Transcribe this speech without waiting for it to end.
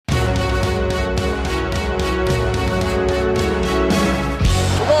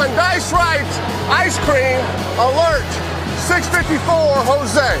Alert! 654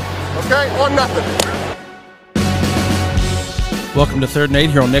 Jose. Okay? On nothing. Welcome to 3rd and 8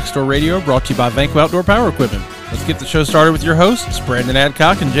 here on Next Door Radio, brought to you by Vanco Outdoor Power Equipment. Let's get the show started with your hosts, Brandon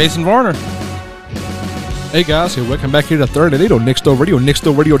Adcock and Jason Varner. Hey guys, here welcome back here to 3rd and 8 on Next Door Radio,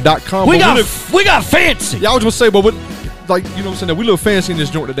 nextdoorradio.com. We got fancy. Yeah, I was gonna say, but like, you know what I'm saying, that we look fancy in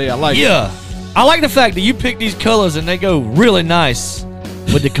this joint today. I like it. Yeah. I like the fact that you pick these colors and they go really nice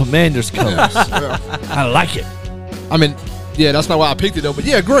with the Commanders colors. I like it. I mean, yeah, that's not why I picked it though, but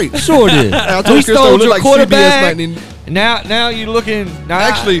yeah, great. Sure did. I told We Chris it stole looked your like quarterback. CBS 19. Now you're looking. Now,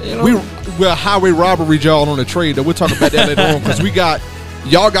 Actually, you know, we're highway robbery y'all on the trade though. We'll talk about that later on because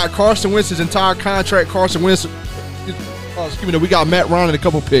y'all got Carson Wentz's entire contract. Carson Wentz. We got Matt Ryan and a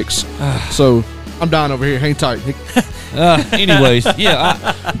couple picks. So I'm down over here. Hang tight. anyways,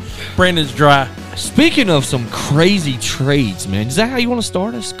 yeah. Brandon's dry. Speaking of some crazy trades, man, is that how you want to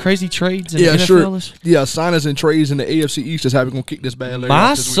start us? Crazy trades in Yeah, the NFL? sure. Yeah, signings and trades in the AFC East is how we're going to kick this bad.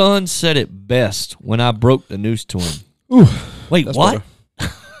 My son said it best when I broke the news to him. Ooh, Wait, what?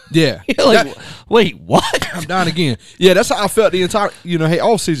 Yeah. Like, wait, what? I'm down again. Yeah, that's how I felt the entire,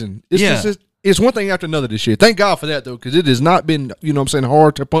 off season. It's one thing after another this year. Thank God for that, though, because it has not been,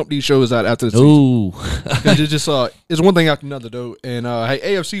 hard to pump these shows out after the season. Ooh. It's just, it's one thing after another, though. And,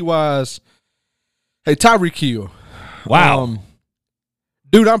 hey, AFC-wise, hey, Tyreek Hill. Wow.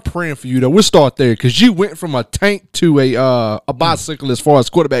 Dude, I'm praying for you, though. We'll start there, because you went from a tank to a bicycle as far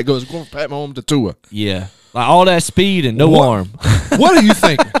as quarterback goes, going from Pat Mahomes to Tua. Yeah. Like all that speed and no arm. What are you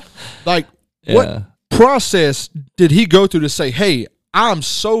thinking? Like, what process did he go through to say, hey, I'm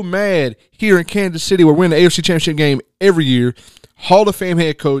so mad here in Kansas City. We're winning the AFC Championship game every year. Hall of Fame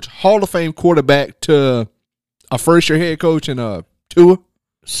head coach, Hall of Fame quarterback to a first-year head coach and a Tua.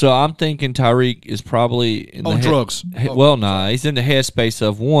 So I'm thinking Tyreek is probably in on drugs. Well, nah, he's in the headspace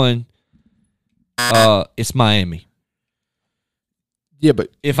of one. It's Miami. Yeah, but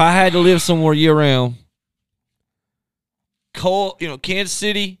if I had to live somewhere year-round, Kansas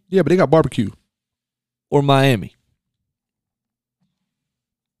City. Yeah, but they got barbecue. Or Miami.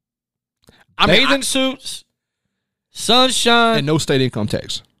 Bathing suits, sunshine, and no state income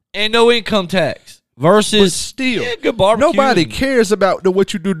tax. And no income tax. Versus, but still, good barbecue. Nobody cares about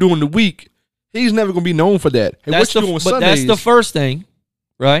what you do during the week. He's never going to be known for that. Hey, what you doing Sundays? That's the first thing,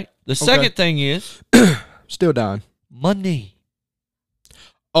 right? The second thing is still down money.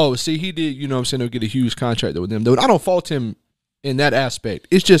 Oh, see, he did. You know what I'm saying? They'll get a huge contract with them. Though I don't fault him in that aspect.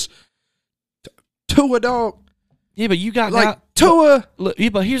 It's just Tua, dog. Yeah, but you got like Tua. Yeah,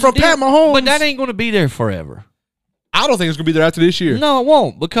 but here's from the deal. Pat Mahomes. But that ain't going to be there forever. I don't think it's going to be there after this year. No, it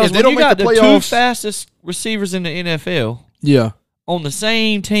won't, because when you got the two fastest receivers in the NFL, on the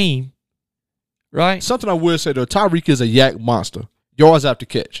same team, right? Something I would say though, Tyreek is a yak monster. Yards after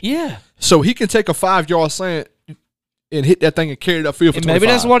catch. Yeah. So he can take a 5-yard slant and hit that thing and carry it upfield for 25. Maybe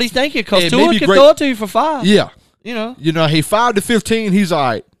that's what he's thinking, because Tua can throw it to you for 5. Yeah. Hey, 5 to 15, he's all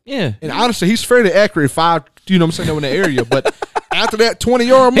right. Yeah. And honestly, he's fairly accurate 5, in the area. But after that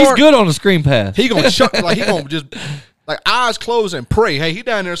 20-yard mark, he's good on the screen pass. He gonna chuck he gonna just eyes closed and pray. Hey, he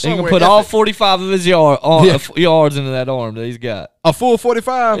down there somewhere. He can put all 45 of his yards into that arm that he's got. A full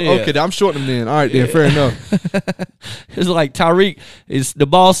 45? Yeah. Okay, I'm shorting him then. All right, then, fair enough. It's like Tyreek is the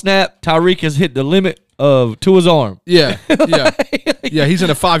ball snap. Tyreek has hit the limit to his arm. Yeah. Yeah, he's in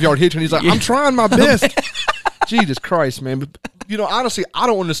a 5-yard hitch and he's like, I'm trying my best. Jesus Christ, man. But, honestly, I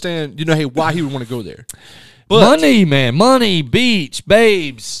don't understand, why he would want to go there. But money, man. Money, beach,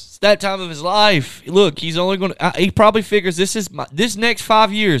 babes. It's that time of his life. Look, he's only going to, he probably figures this next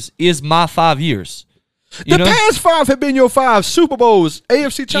 5 years is my 5 years. The past 5 have been your 5 Super Bowls,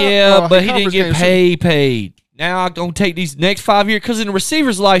 AFC Championship. Yeah, but he didn't get paid. Now I'm going to take these next 5 years, because in the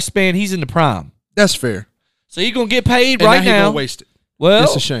receiver's lifespan, he's in the prime. That's fair. So he's going to get paid and right now. He's going to waste it. Well,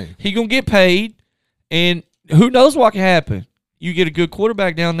 it's a shame. He's going to get paid, and who knows what can happen. You get a good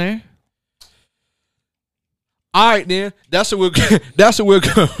quarterback down there. All right, then. That's what we'll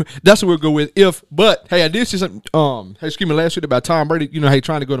go with. But hey, I did see something. Screaming last week about Tom Brady.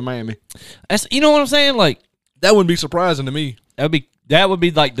 Trying to go to Miami. You know what I'm saying? Like, that wouldn't be surprising to me. That would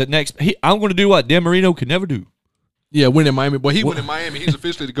be like the next. I'm going to do what Dan Marino could never do. Yeah, win in Miami. But he went in Miami. He's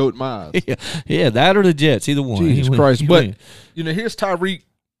officially the GOAT in my eyes. Yeah, that or the Jets, either one. Jesus Christ! But here's Tyreek.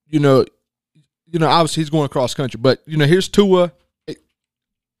 Obviously he's going across country. But here's Tua.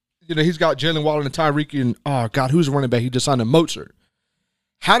 He's got Jalen Waddle and Tyreek and, oh, God, who's the running back? He just signed a Mozart.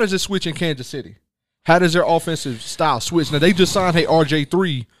 How does it switch in Kansas City? How does their offensive style switch? Now, they just signed,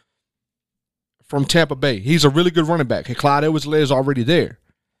 RJ3 from Tampa Bay. He's a really good running back. Clyde Edwards-Helaire is already there.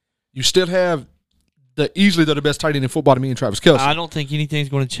 You still have easily they're the best tight end in football to me and Travis Kelce. I don't think anything's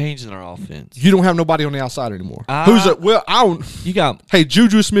going to change in our offense. You don't have nobody on the outside anymore. I don't. You got Hey,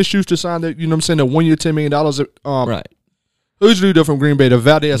 Juju Smith-Schuster signed that. You know what I'm saying? The 1 year, $10 million. right. Who's the dude from Green Bay? The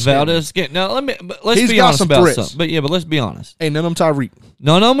Valdez. Now let's He's be got honest some about threats. something. But let's be honest. Ain't none of them Tyreek.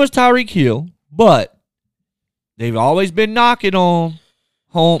 None of them was Tyreek Hill, but they've always been knocking on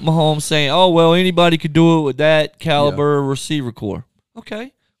Mahomes, saying, "Oh well, anybody could do it with that caliber receiver core."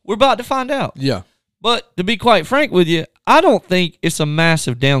 Okay, we're about to find out. Yeah. But to be quite frank with you, I don't think it's a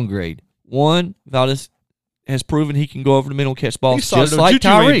massive downgrade. One, Valdez has proven he can go over the middle and catch balls just like Juju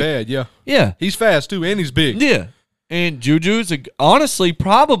ain't Tyreek. bad, yeah. Yeah. He's fast, too, and he's big. Yeah. And Juju's honestly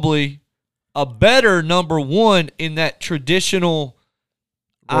probably a better number one in that traditional.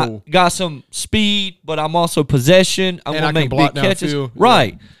 I got some speed, but I'm also possession. I'm going to make big catches. Downfield.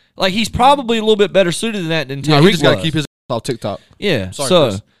 Right. Yeah. Like he's probably a little bit better suited than that than Tyreek. Yeah, he just got to keep his off TikTok. Yeah. Sorry,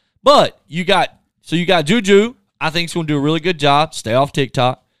 Chris. But you got Juju. I think he's going to do a really good job. Stay off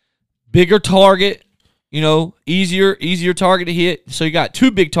TikTok. Bigger target. Easier target to hit. So you got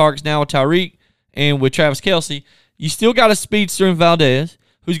two big targets now with Tyreek and with Travis Kelce. You still got a speedster in Valdez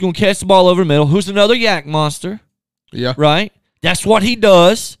who's going to catch the ball over the middle, who's another yak monster. Yeah. Right? That's what he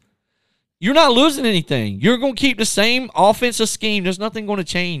does. You're not losing anything. You're going to keep the same offensive scheme. There's nothing going to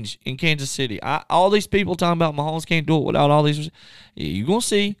change in Kansas City. All these people talking about Mahomes can't do it without all these. You're going to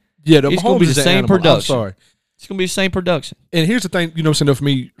see. Yeah, it's going to be the same production. I'm sorry. It's going to be the same production. And here's the thing, for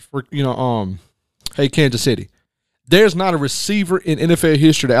me, hey, Kansas City. There's not a receiver in NFL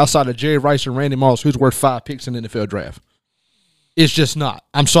history outside of Jerry Rice and Randy Moss who's worth 5 picks in the NFL draft. It's just not.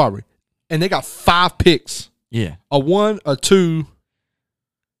 I'm sorry. And they got 5 picks. Yeah. A 1, a 2.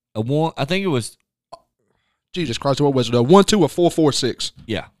 A 1, I think it was. Jesus Christ, what was it? A 1, 2, a 4, 4, 6.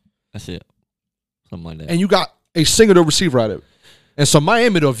 Yeah. That's it. Something like that. And you got a single receiver out of it. And so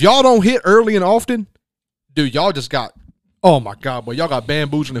Miami, though, if y'all don't hit early and often, dude, y'all just got, oh my God, boy, y'all got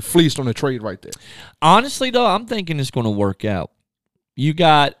bamboozled and fleeced on the trade right there. Honestly, though, I'm thinking it's going to work out. You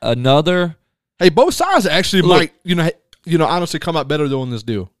got another. Hey, both sides actually might, honestly come out better though on this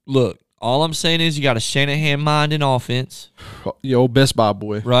deal. Look, all I'm saying is you got a Shanahan mind in offense. Yo, Best Buy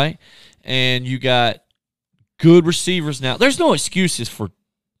boy. Right? And you got good receivers now. There's no excuses for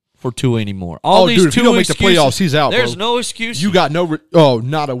Tua anymore. If you don't make the playoffs, he's out. There's bro. no excuse. You got not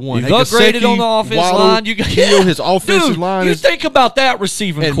a one. You've upgraded on the offensive line. You got his offensive line. You think about that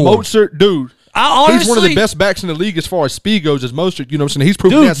receiving and core. Mostert, dude. He's one of the best backs in the league as far as speed goes. As Mostert, he's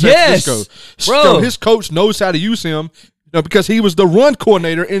proven that San Francisco. Bro. His coach knows how to use him. Because he was the run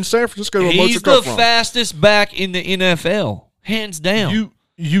coordinator in San Francisco. He's the fastest back in the NFL, hands down.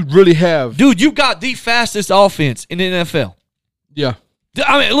 You really have, dude. You got the fastest offense in the NFL. Yeah.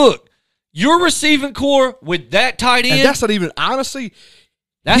 I mean, look, your receiving core with that tight end. And that's not even, honestly,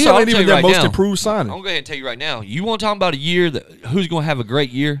 that's not even their most improved signing. I'm going to go ahead and tell you right now. You want to talk about a year who's going to have a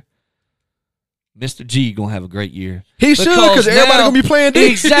great year? Mr. G going to have a great year. He should, because everybody's going to be playing D.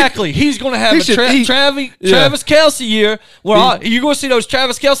 Exactly. He's going to have a Travis Kelce year where you're going to see those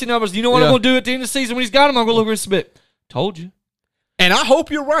Travis Kelce numbers. You know what I'm going to do at the end of the season when he's got them? I'm going to look and spit. Told you. And I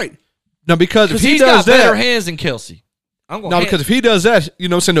hope you're right. Now, because if he he's does got better hands than Kelce. Because if he does that,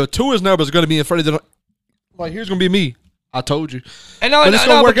 Tua's numbers are going to be in front of the. Like, here's going to be me. I told you. And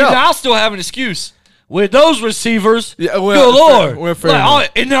I'll still have an excuse. With those receivers, good Lord.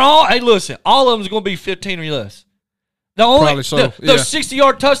 And they're all, hey, listen, all of them is going to be 15 or less. Those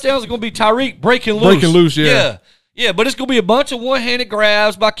 60-yard touchdowns are going to be Tyreek breaking loose. Yeah, but it's going to be a bunch of one-handed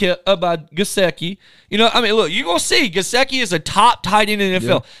grabs by Gesicki. Look, you're going to see Gesicki is a top tight end in the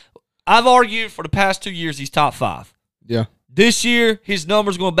NFL. Yeah. I've argued for the past 2 years he's top 5. Yeah. This year, his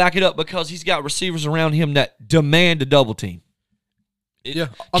numbers going to back it up because he's got receivers around him that demand a double team. Yeah,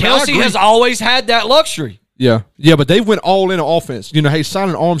 Kelce has always had that luxury. Yeah, but they went all in on offense. Hey,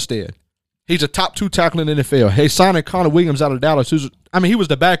 signing Armstead. He's a top 2 tackle in the NFL. Hey, signing Connor Williams out of Dallas. He was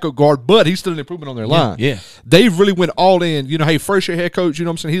the backup guard, but he's still an improvement on their line. Yeah. They really went all in. Hey, first year head coach,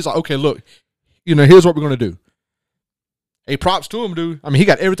 he's like, okay, look, here's what we're going to do. Hey, props to him, dude. He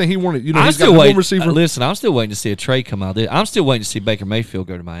got everything he wanted. He's got one receiver. Listen, I'm still waiting to see a trade come out there. I'm still waiting to see Baker Mayfield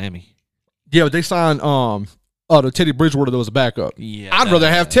go to Miami. Yeah, but they signed the Teddy Bridgewater that was a backup. Yeah, I'd rather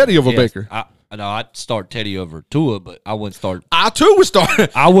have Teddy over Baker. I'd start Teddy over Tua, but I wouldn't start. I too would start.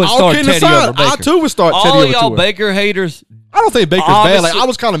 I wouldn't start Teddy over Baker. I too would start Teddy over Tua. All y'all Baker haters. I don't think Baker's bad. I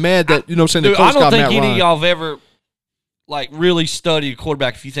was kind of mad that the coach got Matt Ryan. I don't think any of y'all have ever really studied a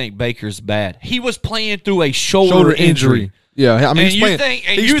quarterback if you think Baker's bad. He was playing through a shoulder injury. Yeah,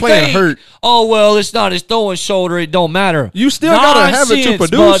 he's playing hurt. Oh, well, it's not his throwing shoulder. It don't matter. You still got to have it to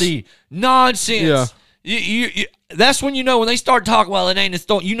produce. Buddy. Nonsense. Yeah. That's when you know when they start talking. Well, it ain't.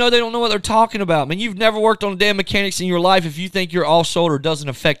 They don't know what they're talking about. Man, you've never worked on damn mechanics in your life. If you think your all shoulder doesn't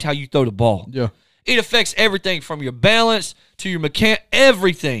affect how you throw the ball, yeah, it affects everything from your balance to your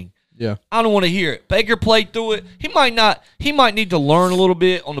everything. Yeah, I don't want to hear it. Baker played through it. He might need to learn a little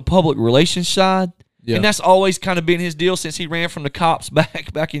bit on the public relations side. Yeah. And that's always kind of been his deal since he ran from the cops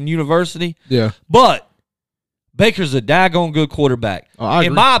back in university. Yeah. But Baker's a daggone good quarterback.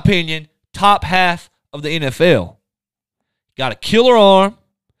 In my opinion, top half of the NFL. Got a killer arm.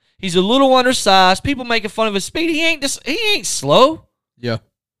 He's a little undersized. People making fun of his speed. He ain't slow. Yeah.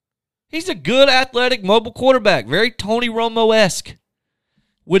 He's a good athletic mobile quarterback. Very Tony Romo-esque.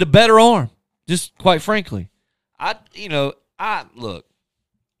 With a better arm, just quite frankly. Look,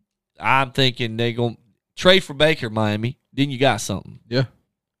 I'm thinking they going to trade for Baker, Miami. Then you got something. Yeah.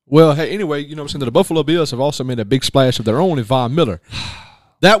 Well, hey, anyway, you know what I'm saying? The Buffalo Bills have also made a big splash of their own in Von Miller.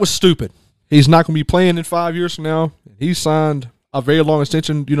 That was stupid. He's not going to be playing in 5 years from now. He signed a very long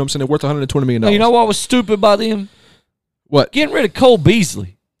extension, you know what I'm saying, worth $120 million. Now, you know what was stupid by them? What? Getting rid of Cole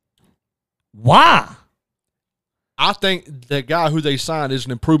Beasley. Why? I think the guy who they signed is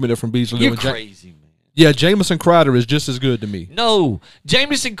an improvement from Beasley. You're crazy, man. Yeah, Jamison Crowder is just as good to me. No,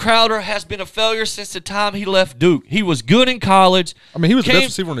 Jamison Crowder has been a failure since the time he left Duke. He was good in college. I mean, he was the best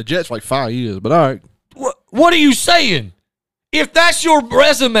receiver on the Jets for like 5 years, but all right. What are you saying? If that's your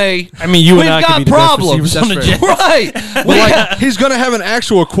resume, I mean, you we've and I got could be problems. The best receivers on the Jets. Right. But he's going to have an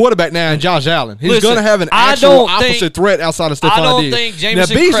actual quarterback now in Josh Allen. He's going to have an actual opposite threat outside of Stephon Diggs. I don't think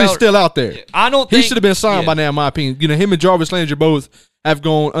Jamison Now, Beasley's still out there. He should have been signed by now, in my opinion. You know, him and Jarvis Landry both have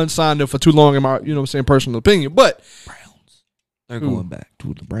gone unsigned for too long, in my, you know what I'm saying, personal opinion. But they're going back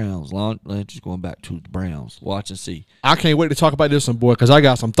to the Browns. Landry's going back to the Browns. Watch and see. I can't wait to talk about this one, boy, because I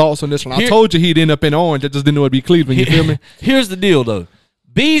got some thoughts on this one. I told you he'd end up in orange. I just didn't know it'd be Cleveland. You feel me? Here's the deal, though.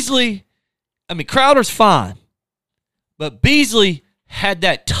 Crowder's fine, but Beasley had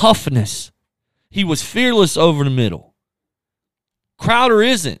that toughness. He was fearless over the middle. Crowder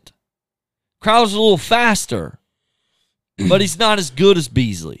isn't. Crowder's a little faster, but he's not as good as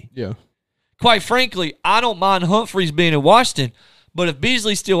Beasley. Yeah. Quite frankly, I don't mind Humphreys being in Washington, but if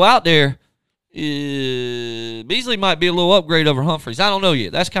Beasley's still out there, Beasley might be a little upgrade over Humphreys. I don't know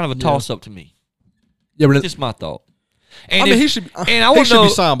yet. That's kind of a toss-up to me. Yeah, but just my thought. And he should be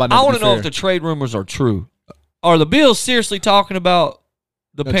signed by now. I want to know if the trade rumors are true. Are the Bills seriously talking about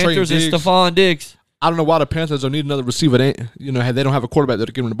the Panthers and Stephon Diggs? I don't know why the Panthers don't need another receiver. They don't have a quarterback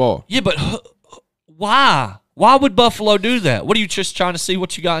that'll give them the ball. Yeah, but why? Why would Buffalo do that? What are you just trying to see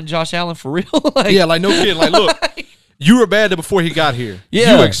what you got in Josh Allen for real? No kidding. Like, look, you were bad before he got here.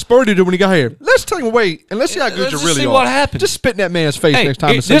 Yeah. You experted it when he got here. Let's take him away and let's see how good you really are. See what happens. Just spit in that man's face next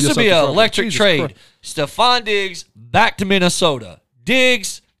time. This would be an electric trade. Stephon Diggs back to Minnesota.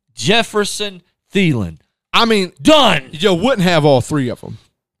 Diggs, Jefferson, Thielen. I mean, done. You wouldn't have all three of them.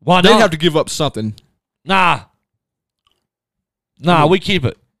 Why not? They'd have to give up something. Nah, we keep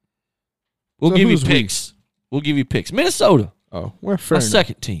it. We'll give you picks. We'll give you picks. Minnesota. Oh, well, fair enough.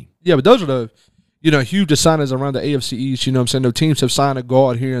 Second team. Yeah, but those are the huge signings around the AFC East. You know what I'm saying? No teams have signed a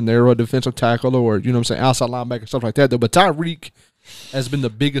guard here and there or a defensive tackle or, you know what I'm saying, outside linebacker, stuff like that. Though. But Tyreek has been the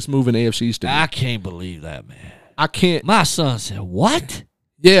biggest move in the AFC East. I can't believe that, man. I can't. My son said, what?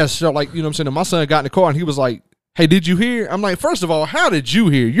 Yeah, so like, you know what I'm saying? My son got in the car and he was like, hey, did you hear? I'm like, first of all, how did you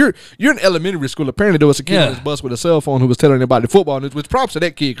hear? You're in elementary school. Apparently there was a kid on his bus with a cell phone who was telling everybody football news, which props to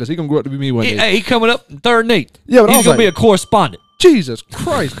that kid because he's going to grow up to be me one day. Hey, he coming up in 3rd and 8. Yeah, but he's going to be a correspondent. Jesus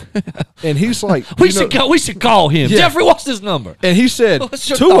Christ. And he's like, we should call him. Yeah. Jeffrey, what's his number? And he said,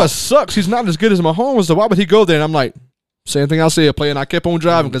 Tua sucks. He's not as good as Mahomes, so why would he go there? And I'm like, same thing I said, playing. I kept on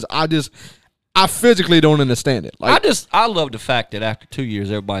driving because I physically don't understand it. Like, I love the fact that after 2 years,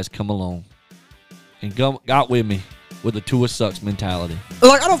 everybody's come along and got with me with the Tua sucks mentality.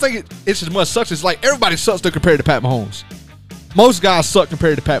 Like, I don't think it's as much sucks. It's like everybody sucks to compared to Pat Mahomes. Most guys suck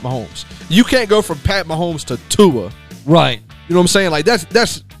compared to Pat Mahomes. You can't go from Pat Mahomes to Tua. Right. You know what I'm saying? Like,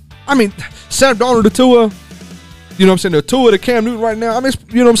 I mean, Sam Darnold to Tua, you know what I'm saying? The Tua to Cam Newton right now. I mean,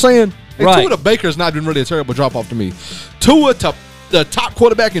 you know what I'm saying? And right. Tua to Baker's not been really a terrible drop-off to me. Tua to the top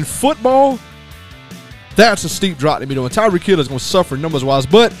quarterback in football, that's a steep drop to me, though. And Tyreek Hill is going to suffer numbers-wise.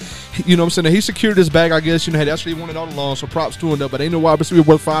 But, you know what I'm saying? He secured his bag, I guess. You know, that's what he wanted all along, so props to him, though. But ain't no wide receiver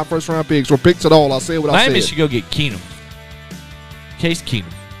worth 5 first-round picks or picks at all. I said what I said. Miami should go get Keenum. Case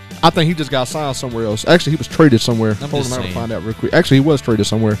Keenum. I think he just got signed somewhere else. Actually, he was traded somewhere. Hold on, I'm going to find out real quick. Actually, he was traded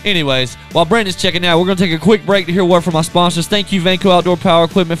somewhere. Anyways, while Brandon's checking out, we're going to take a quick break to hear a word from our sponsors. Thank you, Vanco Outdoor Power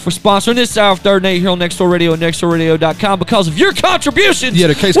Equipment, for sponsoring this hour of 3rd and 8 here on Next Door Radio and NextDoorRadio.com. Because of your contributions, yeah,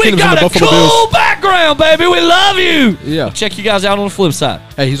 the Case we Keenum's got on the Buffalo Bills. Cool background, baby. We love you. Yeah. We'll check you guys out on the flip side.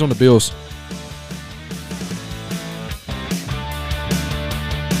 Hey, he's on the Bills.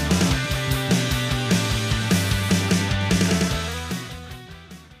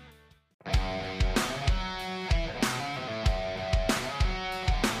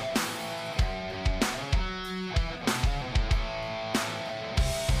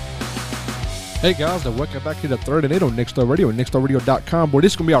 Hey guys, now welcome back to the 3rd and 8 on Nexstar Radio and nexstarradio.com. Boy,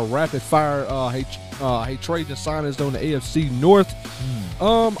 this is gonna be our rapid fire trades and signings on the AFC North.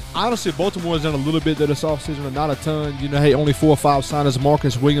 Honestly, Baltimore's done a little bit this offseason, but not a ton. Only 4 or 5 signings.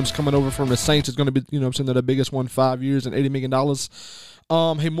 Marcus Williams coming over from the Saints is gonna be, the biggest one, 5 years and $80 million.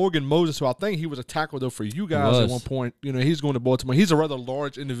 Morgan Moses, who I think he was a tackle though for you guys at one point. He's going to Baltimore. He's a rather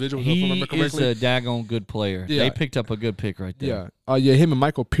large individual. If I remember correctly. He's a daggone good player. Yeah. They picked up a good pick right there. Yeah. Him and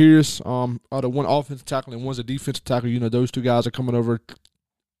Michael Pierce are the one offensive tackle and one's a defensive tackle. Those two guys are coming over.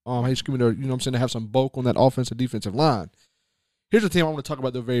 To have some bulk on that offensive defensive line. Here's the team I want to talk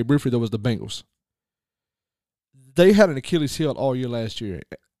about though very briefly. Though was the Bengals. They had an Achilles heel all year last year,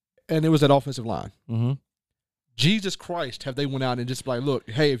 and it was that offensive line. Mm-hmm. Jesus Christ, have they went out and just like, look,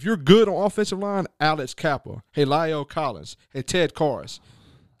 hey, if you're good on offensive line, Alex Kappa, hey, La'el Collins, hey, Ted Karras,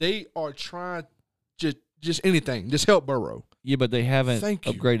 they are trying just anything, just help Burrow. Yeah, but they haven't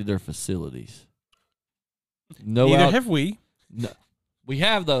upgraded their facilities. Neither have we. No. We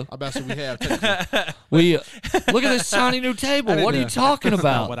have, though. I bet we have. Look at this shiny new table. What are you talking about?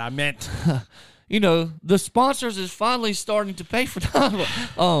 That's not what I meant. The sponsors is finally starting to pay for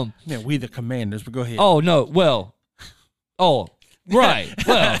that. We the Commanders, but go ahead. Oh, no. Well, right.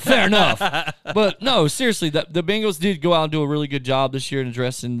 Well, fair enough. But, no, seriously, the Bengals did go out and do a really good job this year in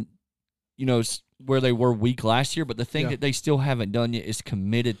addressing, where they were weak last year. But the thing that they still haven't done yet is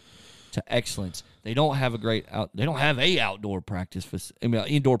committed to excellence. They don't have indoor practice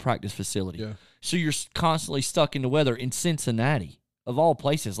facility. Yeah. So you're constantly stuck in the weather in Cincinnati. Of all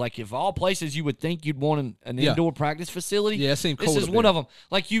places, like if all places you would think you'd want an indoor practice facility, it seemed cold. This is one of them.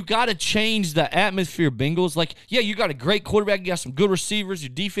 Like you got to change the atmosphere, Bengals. Like, you got a great quarterback, you got some good receivers, your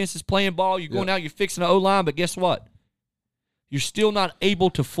defense is playing ball, you're going out, you're fixing the O-line, but guess what? You're still not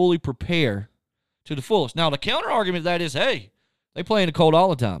able to fully prepare to the fullest. Now, the counter argument to that is, hey, they play in the cold all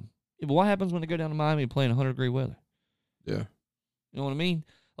the time. Yeah, but what happens when they go down to Miami and play in 100-degree weather? Yeah. You know what I mean?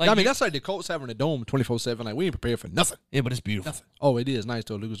 That's like the Colts having a dome 24/7. Like we ain't prepared for nothing. Yeah, but it's beautiful. Nothing. Oh, it is nice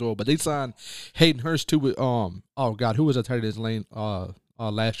though, Lucas Oil. But they signed Hayden Hurst too with who was that tight end lane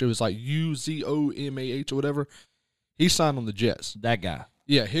last year? It was like UZOMAH or whatever. He signed on the Jets. That guy.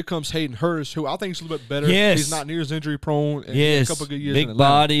 Yeah, here comes Hayden Hurst, who I think is a little bit better. Yes. He's not near as injury prone. And yes. A couple of good years. Big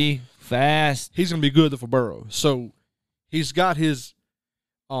body, fast. He's gonna be good for Burrow. So he's got his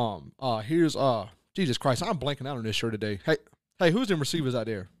here's Jesus Christ, I'm blanking out on this shirt today. Hey, who's them receivers out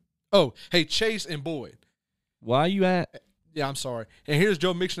there? Oh, hey, Chase and Boyd. Why are you at? Yeah, I'm sorry. And here's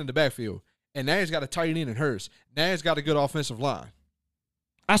Joe Mixon in the backfield. And now he's got a tight end in Hurst. Now he's got a good offensive line.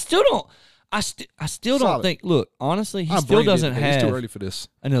 I still don't think. Look, honestly, he still doesn't have. He's too early for this.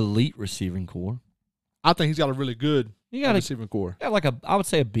 An elite receiving core. I think he's got a really good receiving core. Yeah, I would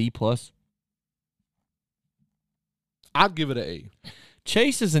say a B+. I'd give it an A.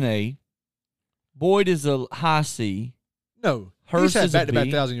 Chase is an A. Boyd is a high C. No, Hurst he's is had back-to-back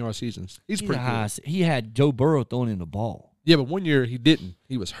B. 1,000-yard seasons. He's pretty good. He had Joe Burrow throwing in the ball. Yeah, but one year he didn't.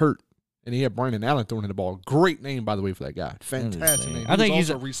 He was hurt, and he had Brandon Allen throwing in the ball. Great name, by the way, for that guy. Fantastic name. I think he's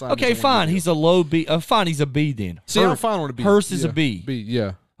okay. Fine, he's a low B. Fine, he's a B then. See, I'm fine on a B. Hurst is a B. B,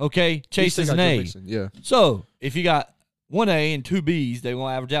 yeah. Okay, Chase is an A. Yeah. So if you got one A and two Bs, they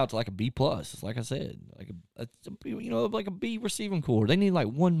won't average out to like a B+. Like I said, like a B receiving core. They need like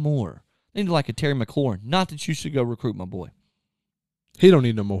one more. They need like a Terry McLaurin. Not that you should go recruit my boy. He don't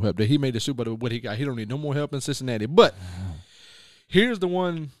need no more help. He made the Super Bowl with what he got. He don't need no more help in Cincinnati. But here's the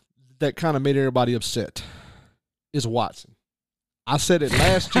one that kind of made everybody upset is Watson. I said it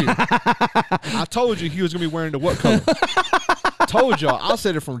last year. I told you he was going to be wearing the what color? I told y'all. I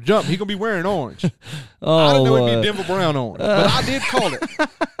said it from jump. He going to be wearing orange. I didn't know he'd be Denver Brown orange. But I did call it.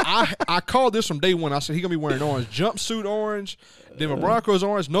 I called this from day one. I said he's going to be wearing orange. Jumpsuit orange. Denver Broncos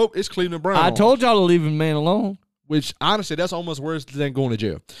orange. Nope, it's Cleveland Brown orange. Told y'all to leave him man alone. Which, honestly, that's almost worse than going to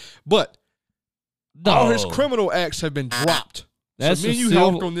jail. But all his criminal acts have been dropped. That's so me and you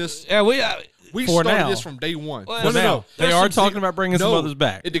helped on this. Yeah, we started this from day one. Well, no. They are talking about bringing some others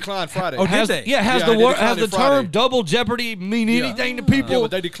back. It declined Friday. Oh, did they? Yeah, has the term double jeopardy mean anything to people? Yeah,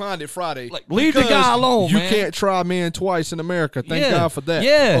 but they declined it Friday. Like, leave the guy alone, man. You can't try men twice in America. Thank God for that,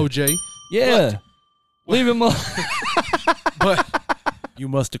 OJ. Yeah. Leave him alone. But you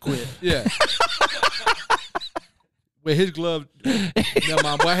must have quit. Yeah. With his glove, never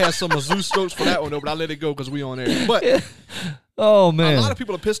mind. But I had some Zeus strokes for that one, though, but I let it go because we on there. But oh man, a lot of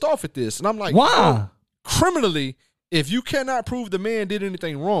people are pissed off at this, and I'm like, why? Criminally, if you cannot prove the man did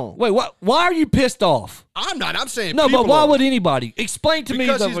anything wrong, wait, what? Why are you pissed off? I'm not. I'm saying no, but why would anybody explain to me?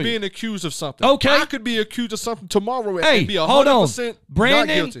 Because he's being accused of something. Okay, I could be accused of something tomorrow and be 100% hold on. Brandon,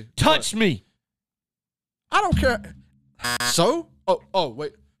 not guilty. Touch me. I don't care. So, oh,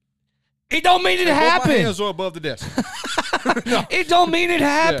 wait. It don't mean it happened. My hands are above the desk. No. It don't mean it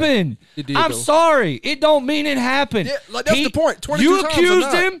happened. Yeah, it did, I'm sorry. It don't mean it happened. Yeah, like that's the point. 22 you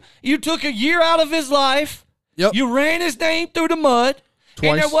accused him. You took a year out of his life. Yep. You ran his name through the mud.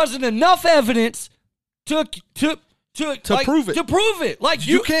 Twice. And there wasn't enough evidence to prove it. To prove it. Like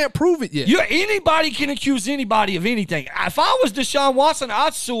you can't prove it yet. Anybody can accuse anybody of anything. If I was Deshaun Watson,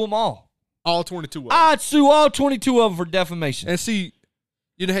 I'd sue them all. All 22 of them. I'd sue all 22 of them for defamation. And see,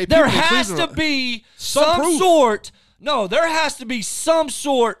 hey, there has to be some sort. No, there has to be some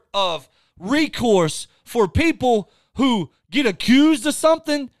sort of recourse for people who get accused of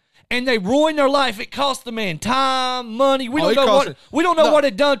something and they ruin their life. It costs the man time, money. We don't know what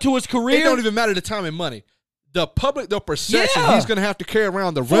it done to his career. It don't even matter the time and money. The public, the perception he's going to have to carry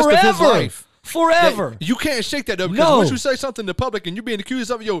around the rest of his life. Forever. You can't shake that, though, because once you say something to the public and you're being accused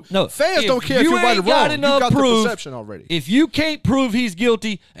of it, fans don't care if you're right or wrong. You got the perception already. If you can't prove he's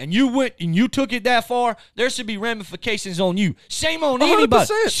guilty and you went and you took it that far, there should be ramifications on you. Shame on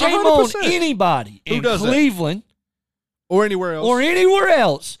anybody. 100%. Shame on anybody in Cleveland or anywhere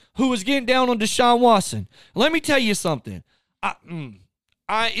else who was getting down on Deshaun Watson. Let me tell you something.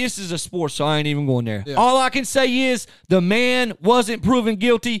 This is a sport, so I ain't even going there. Yeah. All I can say is the man wasn't proven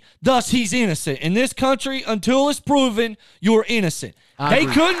guilty, thus he's innocent. In this country, until it's proven, you're innocent. They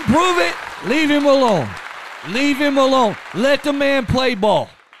couldn't prove it. Leave him alone. Leave him alone. Let the man play ball.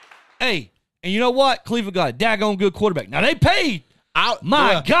 Hey, and you know what? Cleveland got a daggone good quarterback. Now, they paid.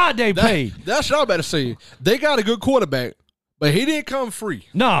 God, they paid. That's what I'm about to say. They got a good quarterback, but he didn't come free.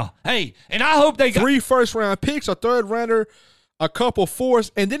 No. Hey, and I hope they got 3 first-round picks, a third-rounder, a couple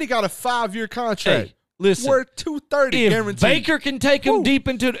fourths, and then he got a 5-year contract. Hey, listen, worth $230 guaranteed. Baker can take him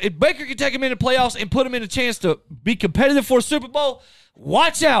if Baker can take him into playoffs and put him in a chance to be competitive for a Super Bowl,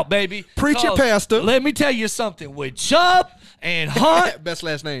 watch out, baby. Preach it, Pastor. Let me tell you something. With Chubb and Hunt. Best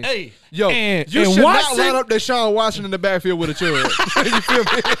last name. Hey. Yo, you should not line up Deshaun Watson in the backfield with a Chubb. You feel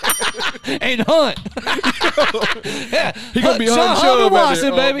me? And Hunt. Yeah. He going to be Hunt Chubb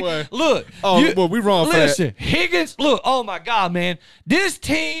Watson, baby. Boy. Look. Boy, we wrong for that. Listen, Higgins, look, oh, my God, man. This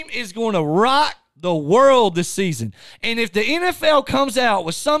team is going to rock the world this season. And if the NFL comes out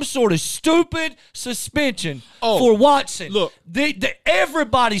with some sort of stupid suspension for Watson, look,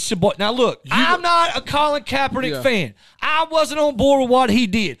 everybody should. Now, look, I'm not a Colin Kaepernick fan. I wasn't on board with what he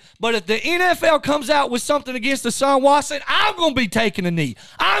did. But if the NFL comes out with something against Deshaun Watson, I'm going to be taking a knee.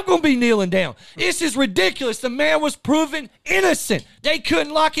 I'm going to be kneeling down. This is ridiculous. The man was proven innocent. They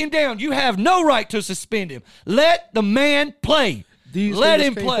couldn't lock him down. You have no right to suspend him. Let the man play. Let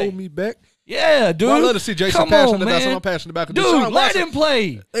him play. Can't hold me back. Yeah, dude. Well, I love to see Jason passionate about something I'm passionate about. Dude, let him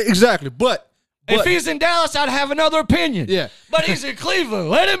play. Exactly, but if he's in Dallas, I'd have another opinion. Yeah. But he's in Cleveland.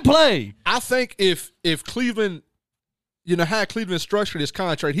 Let him play. I think if Cleveland, how Cleveland structured his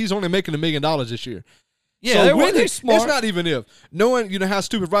contract, he's only making $1 million this year. Yeah, so when smart. It's not even if. Knowing how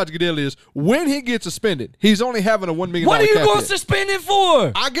stupid Roger Goodell is, when he gets suspended, he's only having a $1 million What are you going to suspend him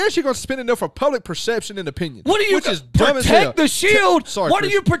for? I guess you're going to suspend him for public perception and opinion. What are you which is dumb as hell. The shield? Sorry, what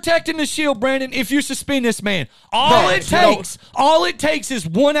Chris. are you protecting the shield, Brandon, if you suspend this man? All it takes is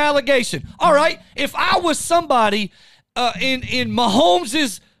one allegation. All right, if I was somebody in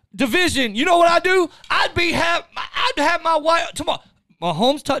Mahomes' division, you know what I'd do? I'd have my wife tomorrow.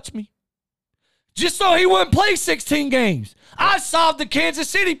 Mahomes touched me. Just so he wouldn't play 16 games. I solved the Kansas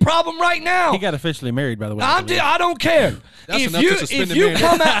City problem right now. He got officially married, by the way. I don't care. If you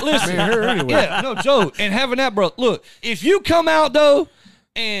come out, listen. Yeah, no, Joe, and having that, bro. Look, if you come out though,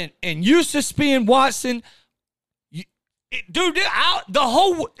 and you suspend Watson,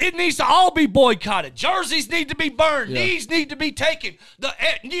 it needs to all be boycotted. Jerseys need to be burned. Yeah. Knees need to be taken.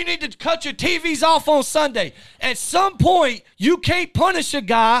 You need to cut your TVs off on Sunday. At some point, you can't punish a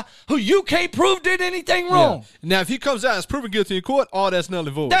guy who you can't prove did anything wrong. Yeah. Now, if he comes out and is proven guilty in court, all that's null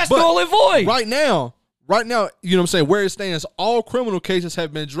and void. That's null and void. Right now, you know what I'm saying, where it stands, all criminal cases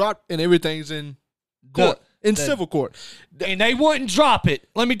have been dropped and everything's in court. Civil court. And they wouldn't drop it.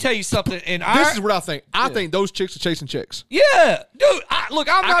 Let me tell you something. This is what I think. I think those chicks are chasing checks. Yeah. Dude, I'm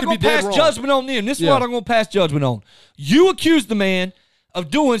not going to pass judgment on them. This is what I'm going to pass judgment on. You accused the man of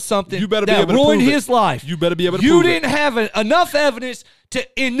doing something that ruined his life. You better be able to prove it. You didn't have enough evidence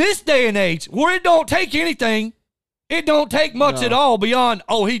in this day and age, where it don't take anything, it don't take much at all beyond,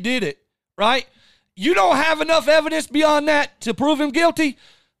 he did it, right? You don't have enough evidence beyond that to prove him guilty,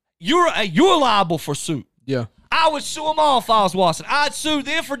 you're liable for suit. Yeah. I would sue them all if I was Watson. I'd sue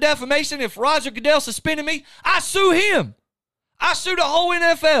them for defamation. If Roger Goodell suspended me, I'd sue him. I sue the whole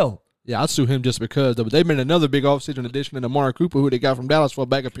NFL. Yeah, I'd sue him just because. But they made another big offseason addition in Amari Cooper, who they got from Dallas for a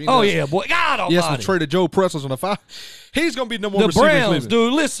bag of peanuts. Oh, yeah, boy. God almighty. Yes, we traded Joe Pressels on the 5. He's going to be number one receiver. The Browns,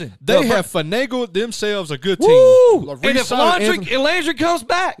 dude, listen. They have finagled themselves a good team. Woo! And if Landry comes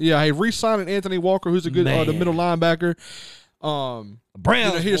back. Yeah, hey, re-signing Anthony Walker, who's a good the middle linebacker.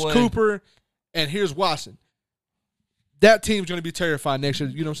 Browns, here's boy. Cooper, and here's Watson. That team's going to be terrified next year.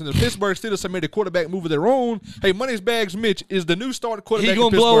 You know what I'm saying? The Pittsburgh Steelers have made a quarterback move of their own. Hey, Money's Bags Mitch is the new starting quarterback. He's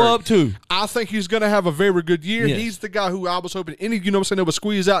going to blow up, too. I think he's going to have a very good year. Yes. He's the guy who I was hoping you know what I'm saying, they would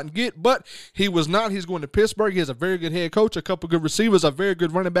squeeze out and get, but he was not. He's going to Pittsburgh. He has a very good head coach, a couple good receivers, a very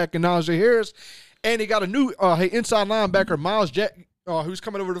good running back in Najee Harris, and he got a new inside linebacker, Miles Jack, who's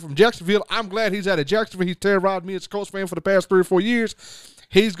coming over from Jacksonville. I'm glad he's out of Jacksonville. He's terrorized me as a Colts fan for the past 3 or 4 years.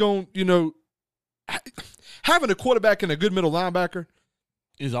 He's going, having a quarterback and a good middle linebacker,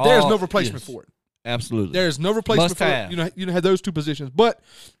 there's no replacement for it. Absolutely. There's no replacement for it. You have those two positions. But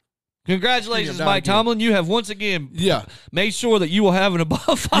congratulations, Mike Tomlin. You have once again made sure that you will have an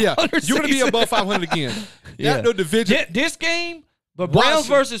above 500 you're going to be above 500 again. No division. This game, the Browns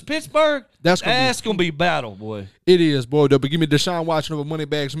versus Pittsburgh, that's going to be battle, boy. It is, boy. But give me Deshaun Watson over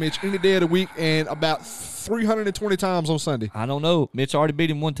Moneybags Mitch any day of the week and about 320 times on Sunday. I don't know. Mitch already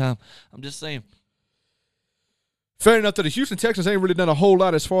beat him one time. I'm just saying. Fair enough that the Houston Texans ain't really done a whole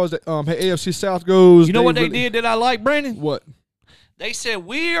lot as far as the AFC South goes. You know what they did that I like, Brandon? What? They said,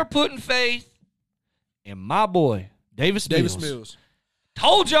 we are putting faith in my boy, Davis Mills.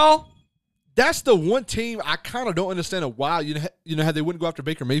 Told y'all. That's the one team I kind of don't understand why. You know how they wouldn't go after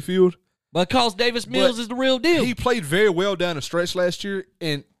Baker Mayfield? Because Davis Mills is the real deal. He played very well down the stretch last year,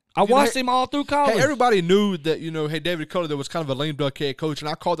 and I watched him all through college. Hey, everybody knew that, David Culley was kind of a lame duck head coach, and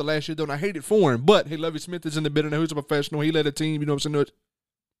I called it last year, though, and I hated for him. But, hey, Lovie Smith is in the building. Who's a professional. He led a team, they went to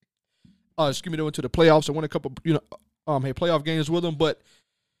the playoffs and won a couple, playoff games with them. But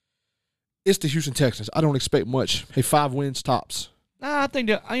it's the Houston Texans. I don't expect much. Hey, 5 wins tops. Nah, I think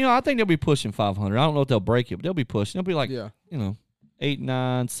they'll be pushing 500. I don't know if they'll break it, but they'll be pushing. They'll be like, 8,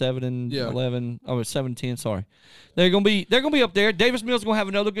 9, 7, and 11. Oh, 7, 10. Sorry, they're gonna be up there. Davis Mills is gonna have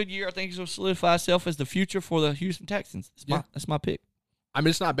another good year. I think he's gonna solidify himself as the future for the Houston Texans. That's my pick. I mean,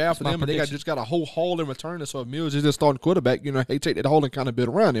 it's not bad for them, and they just got a whole haul in return. So if Mills is just starting quarterback, they take that haul and kind of build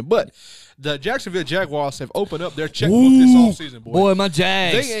around him. But the Jacksonville Jaguars have opened up their checkbook this offseason, boy. Boy, my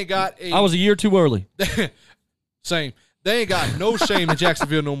Jags. They ain't got I was a year too early. Same. They ain't got no shame in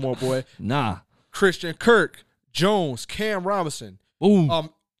Jacksonville no more, boy. Nah. Christian Kirk, Jones, Cam Robinson. Ooh.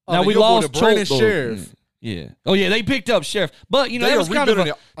 Now we lost Brandon Sheriff. Yeah. Oh yeah, they picked up Sheriff, but it was kind of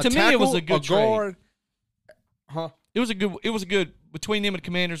to me it was a good trade. It was a good between them and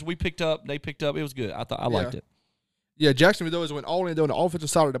Commanders. They picked up. It was good. I liked it. Yeah, Jacksonville though went all in on the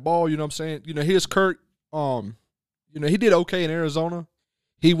offensive side of the ball. You know what I'm saying? Here's Kirk. He did okay in Arizona.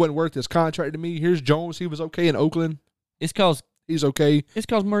 He wasn't worth his contract to me. Here's Jones. He was okay in Oakland. It's cause he's okay. It's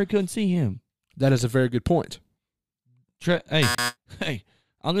cause Murray couldn't see him. That is a very good point. Hey,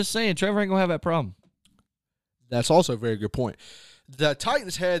 I'm just saying, Trevor ain't gonna have that problem. That's also a very good point. The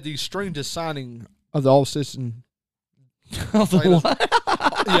Titans had the strangest signing of the offseason. Offseason.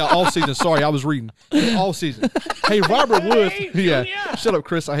 Sorry, I was reading. Offseason. Hey, Robert Woods. Yeah, shut up,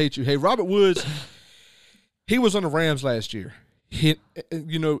 Chris. I hate you. Hey, Robert Woods. He was on the Rams last year. He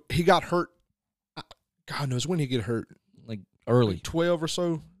got hurt. God knows when he get hurt. Like early, 12 or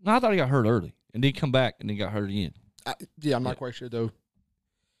so. No, I thought he got hurt early, and then he come back and then got hurt again. I'm not quite sure though.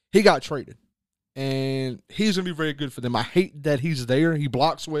 He got traded, and he's gonna be very good for them. I hate that he's there. He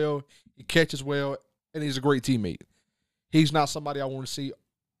blocks well, he catches well, and he's a great teammate. He's not somebody I want to see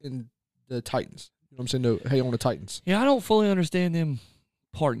in the Titans. You know what I'm saying? No, hey, on the Titans. Yeah, I don't fully understand them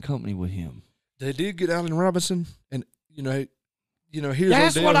parting company with him. They did get Allen Robinson, and here's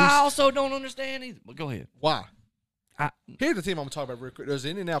that's Odell. What I also don't understand either. But go ahead. Why? Here's the team I'm gonna talk about real quick. There's the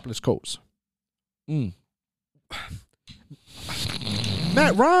Indianapolis Colts.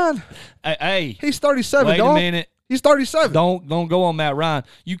 Matt Ryan. Hey, he's 37. Wait dog. A minute. He's 37. Don't go on Matt Ryan.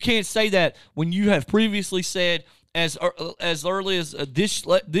 You can't say that when you have previously said as early as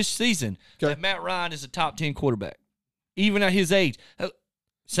this season that Matt Ryan is a top 10 quarterback, even at his age,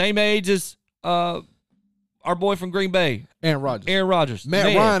 same age as our boy from Green Bay, Aaron Rodgers.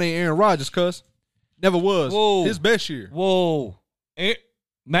 Matt Ryan ain't Aaron Rodgers, cuz. Never was. Whoa. His best year. Whoa.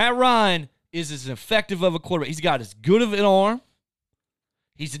 Matt Ryan is as effective of a quarterback. He's got as good of an arm.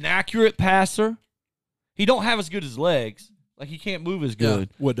 He's an accurate passer. He don't have as good as legs. Like, he can't move as good.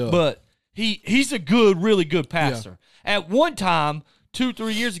 But he's a really good passer. Yeah. At one time,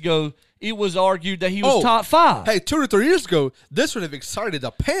 2-3 years ago, it was argued that he was top 5. Hey, 2 to 3 years ago, this would have excited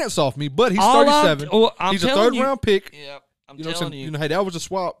the pants off me, but he's 37. He's a third-round pick. Yeah. You know what I'm saying? You know, hey, that was a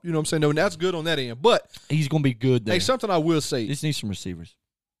swap. You know what I'm saying? No, and that's good on that end. But he's going to be good there. Hey, something I will say. Just need some receivers.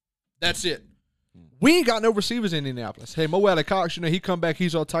 That's it. We ain't got no receivers in Indianapolis. Hey, Mo Alie-Cox, you know, he come back,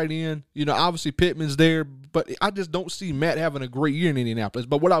 he's all tight end. You know, obviously Pittman's there, but I just don't see Matt having a great year in Indianapolis.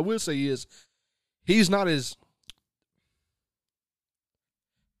 But what I will say is he's not as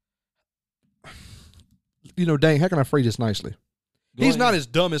dang, how can I phrase this nicely? He's not as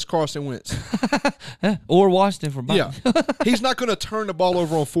dumb as Carson Wentz. Or Washington for Biden. Yeah. He's not going to turn the ball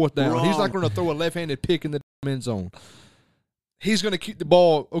over on fourth down. Wrong. He's not going to throw a left-handed pick in the end zone. He's going to keep the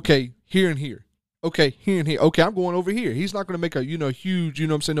ball, okay, here and here. Okay, here and here. Okay, I'm going over here. He's not going to make a, huge,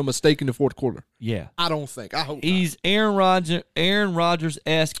 no mistake in the fourth quarter. Yeah. I don't think. I hope he's not. Aaron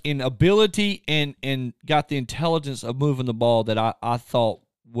Rodgers-esque in ability and got the intelligence of moving the ball that I thought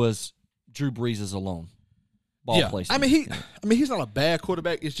was Drew Brees' alone. Ball placement. He's not a bad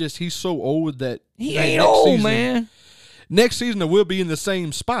quarterback. It's just he's so old that he ain't old, man. Next season, we'll be in the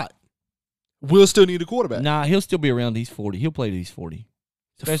same spot. We'll still need a quarterback. Nah, he'll still be around. He's 40. He'll play to he's 40.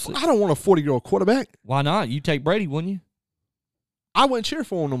 Especially, I don't want a 40-year-old quarterback. Why not? You take Brady, wouldn't you? I wouldn't cheer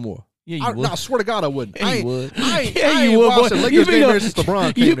for him no more. Yeah, you would. I swear to God, I wouldn't. Yeah, you would. You would. Lakers game there since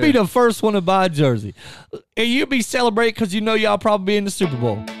LeBron came You'd be the first one to buy a jersey. And you'd be celebrating because you know y'all probably be in the Super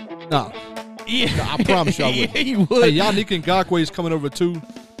Bowl. No. Yeah. No, I promise you I would. Yeah, you would. Hey, Yannick Ngakoue is coming over too.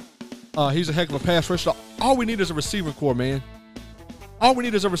 He's a heck of a pass rusher. All we need is a receiver core, man. All we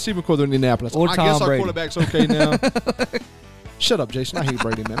need is a receiver core in Indianapolis. Or I Tom guess our Brady. quarterback's okay now. Shut up, Jason. I hate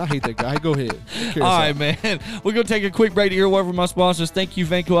Brady, man. I hate that guy. Go ahead. All right, man. We're going to take a quick break to hear word from my sponsors. Thank you,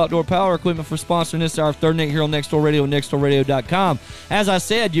 Vanco Outdoor Power Equipment, for sponsoring this hour of Third and 8 here on Next Door Radio and nextdoorradio.com. As I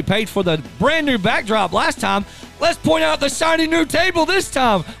said, you paid for the brand new backdrop last time. Let's point out the shiny new table this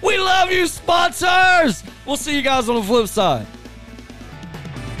time. We love you, sponsors. We'll see you guys on the flip side.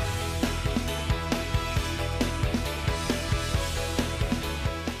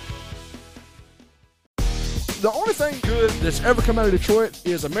 The only thing good that's ever come out of Detroit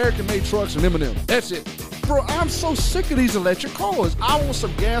is American-made trucks and M&M. That's it. Bro, I'm so sick of these electric cars. I want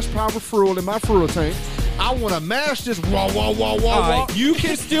some gas-powered fuel in my fuel tank. I want to mash this wah. Right, you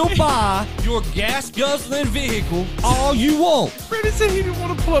can still buy your gas-guzzling vehicle all you want. Brandon said he didn't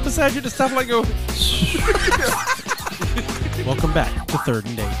want to pull up beside you to stop like go. Welcome back to Third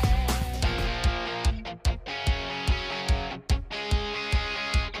and 8.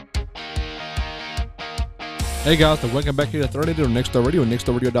 Hey guys, welcome back here to Third and 8 on Next Door Radio and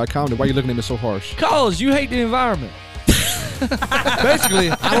nextdoorradio.com. Why are you looking at me so harsh? Cause you hate the environment. Basically,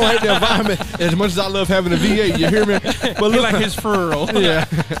 I don't hate the environment as much as I love having a V8. You hear me? But look like his furl. Yeah.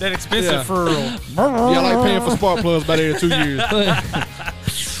 That expensive furl. Yeah, I like paying for spark plugs about every 2 years.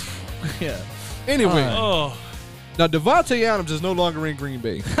 Yeah. Anyway. Now, Davante Adams is no longer in Green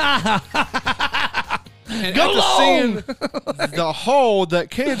Bay. And Go after long! seeing the haul that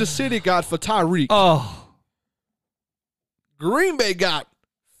Kansas City got for Tyreek, Green Bay got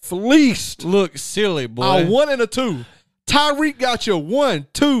fleeced. Look silly, boy. A 1 and a 2. Tyreek got you 1,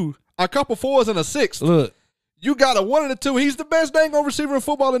 2, a couple 4s and a 6. Look. You got a 1 and a 2. He's the best dang on receiver in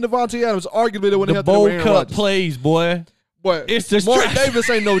football in Davante Adams. Arguably the one they have to do with Aaron Bowl Cup Rodgers. plays, boy. Boy, It's just Mark trash. Davis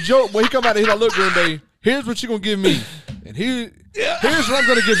ain't no joke. Boy, he come out and he's like, look, Green Bay, here's what you're going to give me. And here's what I'm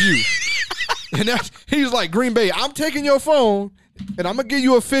going to give you. And he's like, Green Bay, I'm taking your phone, and I'm going to give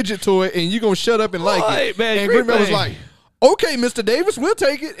you a fidget toy, and you're going to shut up and like it. Man, and Green Bay was like, okay, Mr. Davis, we'll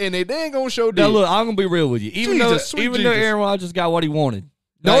take it. And they ain't going to show Now, D. look, I'm going to be real with you. Even Jesus, though sweet though Jesus. Aaron Rodgers got what he wanted.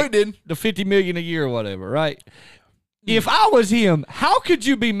 No, like, he didn't. The $50 million a year or whatever, right? If I was him, how could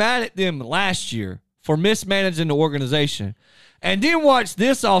you be mad at them last year for mismanaging the organization and then watch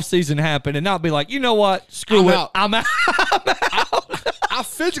this offseason happen and not be like, you know what? Screw it. I'm out. I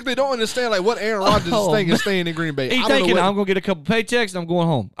physically don't understand like what Aaron Rodgers is thinking staying in Green Bay. He's thinking, I'm going to get a couple paychecks and I'm going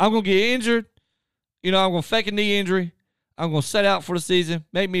home. I'm going to get injured. You know, I'm going to fake a knee injury. I'm going to set out for the season.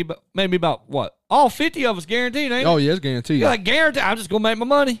 Maybe about what? All 50 of us guaranteed, ain't it? Oh, yeah, it's guaranteed. You're like, guaranteed. I'm just going to make my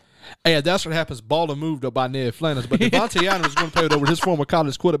money. Hey, that's what happens. Baller moved up by Ned Flanders, but Davante Adams is going to play over his former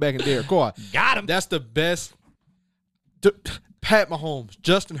college quarterback in Derek Carr. Got him. That's the best. Pat Mahomes,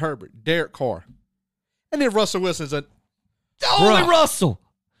 Justin Herbert, Derek Carr, and then Russell Wilson's only Russell.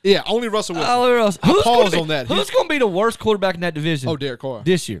 Yeah, only Russell Wilson. Only Russell. Pause on that. Who's going to be the worst quarterback in that division? Oh, Derek Carr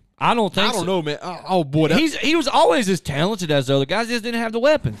this year. I don't think. I don't know, man. Oh boy, he was always as talented as the other guys. Just didn't have the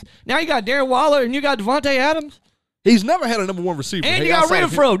weapons. Now you got Darren Waller and you got Davante Adams. He's never had a number one receiver. And you got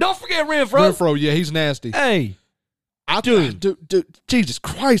Renfro. Don't forget Renfro. Renfro, yeah, he's nasty. Hey, dude, Jesus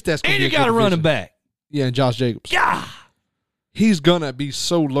Christ, that's gonna and be you got a running back. Yeah, and Josh Jacobs. Yeah, he's gonna be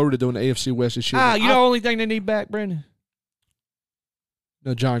so loaded on the AFC West this year. You know the only thing they need back, Brandon?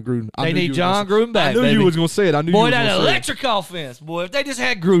 No, John Gruden. They need John Gruden back. I knew you was gonna say it. I knew. Boy, you was that gonna electric offense, boy. If they just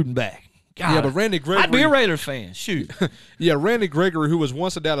had Gruden back. God, yeah, but Randy Gregory. I'd be a Raiders fan. Shoot. Yeah, Randy Gregory, who was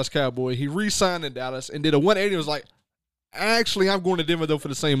once a Dallas Cowboy, he re-signed in Dallas and did a 180. Was like, actually, I'm going to Denver though for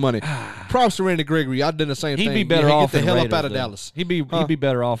the same money. Props to Randy Gregory. I've done the same thing. He'd be better off. Get the hell Raiders, up out of though. Dallas. He'd be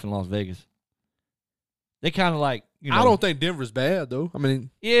better off in Las Vegas. They kind of like, you know. I don't think Denver's bad though. I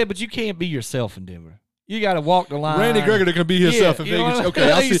mean, yeah, but you can't be yourself in Denver. You got to walk the line. Randy Gregory can be himself in Vegas.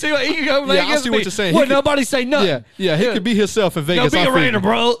 Okay, I see. I see what you're saying. Would nobody say nothing? Yeah, he could be himself in Vegas. Be a Raider,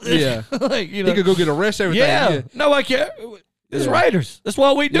 bro. Yeah, like, he could go get arrested. Everything. Yeah, nobody care. It's Raiders. That's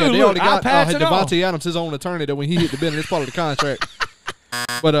what we do. Yeah, they already got Devontae Adams, his own attorney, that when he hit the bill, it's part of the contract.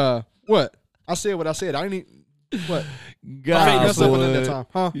 But what I said, I didn't even what. God, I messed up at that time,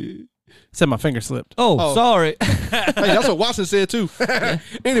 huh? Said my finger slipped. Oh, sorry. Hey, that's what Watson said too.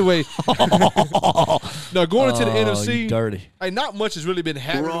 Anyway, no, going into the NFC, dirty. Hey, not much has really been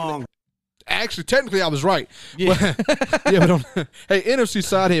happening. Wrong. Actually, technically, I was right. Yeah, but hey, NFC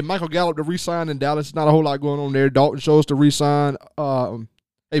side had Michael Gallup to re-sign in Dallas. Not a whole lot going on there. Dalton Schultz to re-sign.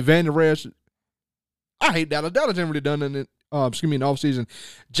 Hey, Van Der Esch. I hate Dallas. Dallas ain't really done it. In the offseason.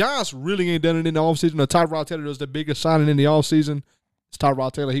 Giants really ain't done it in the offseason. Tyrod Taylor was the biggest signing in the offseason. It's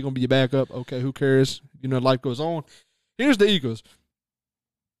Tyrod Taylor. He going to be your backup. Okay, who cares? You know, life goes on. Here's the Eagles.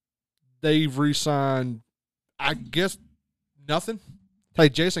 They've re-signed, I guess, nothing. Hey,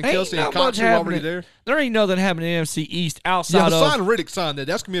 Jason Kelce and Cox are already there. There ain't nothing happening in the NFC East outside of... Yeah, Riddick signed that.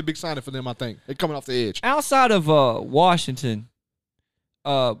 That's going to be a big signing for them, I think. They're coming off the edge. Outside of Washington,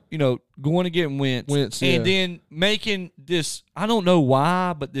 going to get Wentz and then making this, I don't know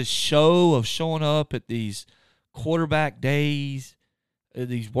why, but this show of showing up at these quarterback days,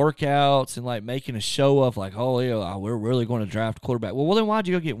 these workouts, and like making a show of like, oh yeah, we're really going to draft a quarterback. Well, then why'd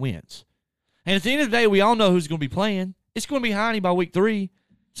you go get Wentz? And at the end of the day, we all know who's going to be playing. It's going to be Heine by week 3.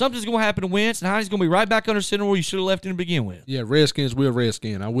 Something's going to happen to Wentz, and Heine's going to be right back under center where you should have left him to begin with. Yeah, Redskins will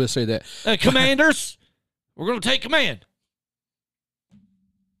Redskin. I will say that. Commanders, we're going to take command.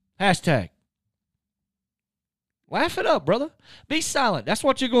 Hashtag. Laugh it up, brother. Be silent. That's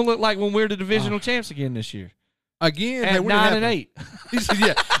what you're going to look like when we're the divisional champs again this year. Again, at 9-8.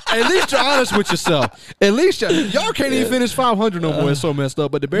 Yeah, at least you're honest with yourself. At least y'all can't even finish 500 no more. It's so messed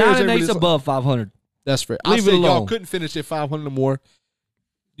up. But the Bears 9-8's above 500. That's fair. I said y'all couldn't finish at 500 no more.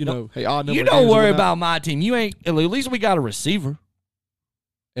 You know, hey, odd number. You don't worry about my team. You ain't. At least we got a receiver.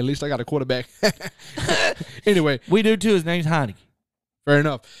 At least I got a quarterback. Anyway, we do too. His name's Heineke. Fair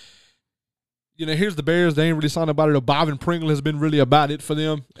enough. You know, here's the Bears. They ain't really signed about it. Bobbin Pringle has been really about it for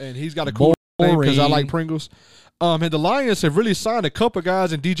them, and he's got a cool name because I like Pringles. And the Lions have really signed a couple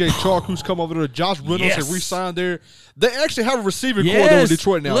guys, and DJ Chark, who's come over there. Josh Reynolds has re-signed there. They actually have a receiving core there in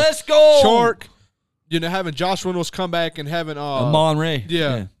Detroit now. Let's go. Chark, having Josh Reynolds come back and having Amon Ray.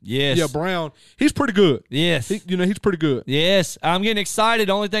 Yeah. Yes. Yeah, Brown. He's pretty good. Yes. He's pretty good. Yes. I'm getting excited.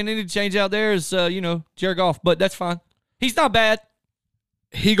 The only thing they need to change out there is, Jared Goff, but that's fine. He's not bad.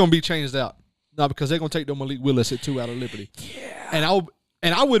 He going to be changed out. No, because they're going to take the Malik Willis at 2 out of Liberty. Yeah.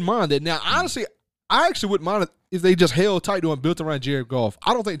 And I wouldn't mind that. Now, honestly, I actually wouldn't mind it if they just held tight to him, built around Jared Goff.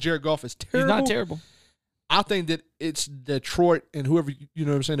 I don't think Jared Goff is terrible. He's not terrible. I think that it's Detroit and whoever, you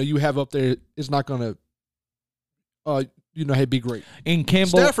know what I'm saying, that you have up there is not going to, be great. In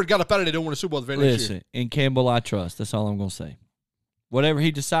Campbell, Stafford got up out of there. They don't win a Super Bowl the very next year. In Campbell, I trust. That's all I'm going to say. Whatever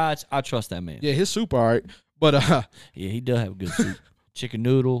he decides, I trust that man. Yeah, his soup, all right. But, yeah, he does have a good soup. Chicken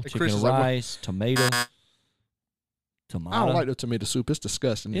noodle, chicken rice, tomato. I don't like the tomato soup. It's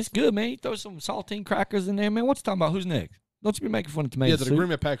disgusting. It's good, man. You throw some saltine crackers in there, man. What you talking about? Who's next? Don't you be making fun of tomato soup. Yeah, the Green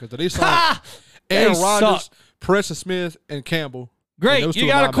Bay Packers. They signed Aaron Rodgers, Preston Smith, and Campbell. Great. And you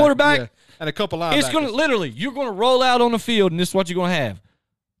got a quarterback? And a couple linebackers. It's going to you're going to roll out on the field, and this is what you're going to have.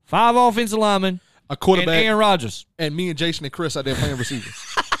 5 offensive linemen, a quarterback, and Aaron Rodgers. And me and Jason and Chris out there playing receivers.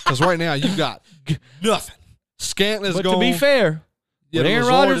 Because right now you got nothing. Scantlin's gone. But to be fair, with Aaron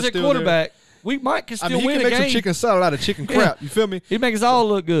Rodgers at quarterback, we might still win a game. He can make some chicken salad out of chicken crap. You feel me? He make us all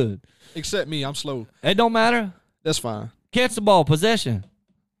look good. Except me. I'm slow. It don't matter. That's fine. Catch the ball. Possession.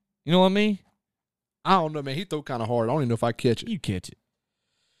 You know what I mean? I don't know, man. He threw kind of hard. I don't even know if I catch it. You catch it.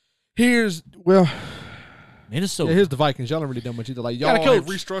 Here's Minnesota. Here's the Vikings. Y'all ain't really done much either. Like, y'all have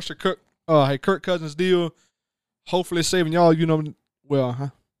restructured Kirk Cousins' deal. Hopefully saving y'all,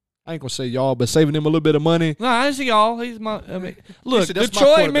 I ain't gonna say y'all, but saving them a little bit of money. No, I see y'all. He's my. Look,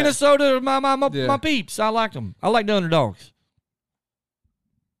 Detroit, Minnesota, my peeps. I like them. I like the underdogs.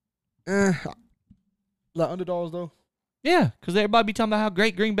 Like underdogs though. Yeah, because everybody be talking about how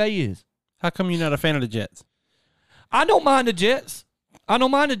great Green Bay is. How come you're not a fan of the Jets? I don't mind the Jets. I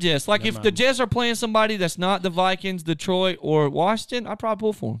don't mind the Jets. Like, if the Jets are playing somebody that's not the Vikings, Detroit, or Washington, I'd probably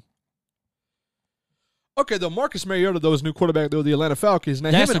pull for them. Okay, though, Marcus Mariota, though, is new quarterback, though, the Atlanta Falcons.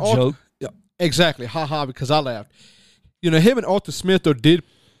 Now, that's a joke. Yeah, exactly. Ha, because I laughed. You know, him and Arthur Smith, though, did,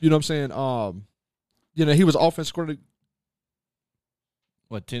 you know what I'm saying, you know, he was offensive coordinator.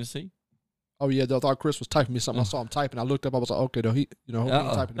 What, Tennessee? Oh, yeah, I thought Chris was typing me something. I saw him typing. I looked up. I was like, okay, though, he, you know,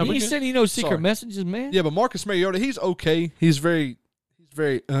 typing. No, he said he knows secret messages, man. Yeah, but Marcus Mariota, he's okay. He's very,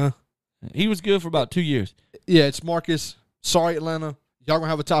 He was good for about 2 years. Yeah, it's Marcus. Sorry, Atlanta. Y'all going to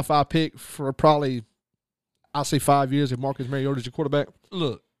have a top 5 pick for probably, I'll say 5 years if Marcus Mariota's your quarterback.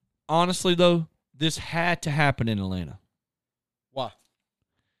 Look, honestly, though, this had to happen in Atlanta. Why?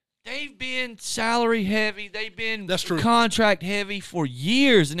 They've been salary heavy. They've been That's true. Contract heavy for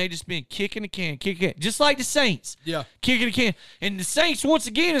years, and they just been kicking the can. Just like the Saints. Yeah. Kicking the can. And the Saints, once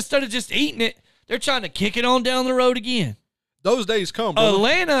again, instead of just eating it, they're trying to kick it on down the road again. Those days come, brother.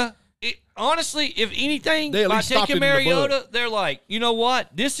 Atlanta, honestly, if anything, by taking Mariota, they're like, you know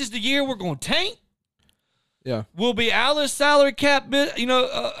what? This is the year we're going to tank. Yeah. We'll be out of the salary cap,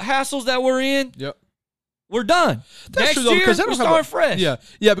 hassles that we're in. Yep. We're done. That's Next year, because they don't start fresh. Yeah,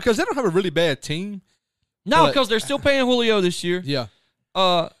 because they don't have a really bad team. No, because they're still paying Julio this year. Yeah.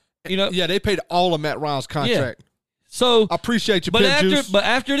 Yeah, they paid all of Matt Ryan's contract. Yeah. So I appreciate you, but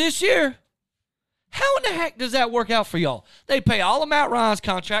after this year, how in the heck does that work out for y'all? They pay all of Matt Ryan's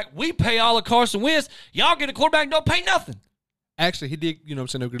contract. We pay all of Carson Wentz. Y'all get a quarterback and don't pay nothing. Actually, he did, you know what I'm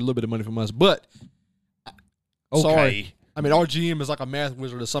saying, they'll get a little bit of money from us. But, okay. Sorry. I mean, our GM is like a math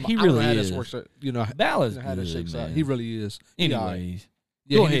wizard or something. He really I don't know how is. this works. You know, Dallas how that shakes out. He really is. Anyways.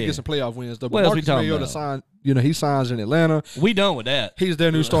 Yeah, Go he ahead. needs to get some playoff wins, though. What But else we Marcus talking Mariota about? signed, you know, he signs in Atlanta. We done with that. He's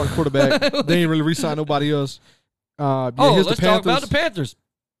their new starting quarterback. They ain't really re-signed nobody else. Let's talk about the Panthers.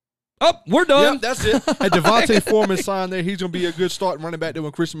 Oh, we're done. Yeah, that's it. Hey, Devontae Foreman signed there. He's going to be a good starting running back there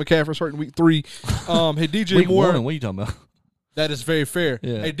when Christian McCaffrey's hurt in week 3. Hey, DJ week Moore. 1, what are you talking about? That is very fair.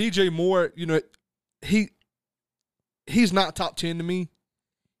 Yeah. Hey, DJ Moore, you know, he's not top 10 to me.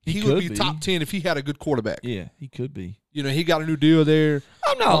 He would be top 10 if he had a good quarterback. Yeah, he could be. You know, he got a new deal there.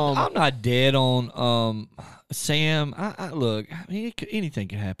 I'm not dead on Sam. Look, anything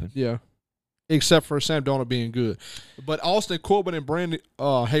can happen. Yeah. Except for Sam Darnold being good. But Austin Corbin and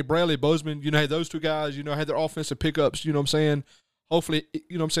Bradley Bozeman, you know, those two guys, you know, had their offensive pickups, you know what I'm saying? Hopefully,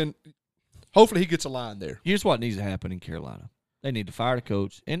 you know what I'm saying? Hopefully he gets a line there. Here's what needs to happen in Carolina. They need to fire the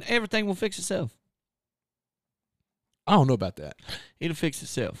coach, and everything will fix itself. I don't know about that. It'll fix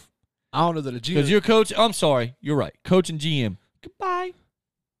itself. I don't know that a GM. Because your coach, I'm sorry, you're right. Coach and GM, goodbye.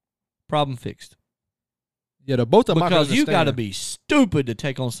 Problem fixed. Yeah, both of them. Because you got to be stupid to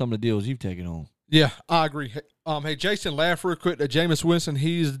take on some of the deals you've taken on. Yeah, I agree. Hey, Jason, laugh real quick at Jameis Winston.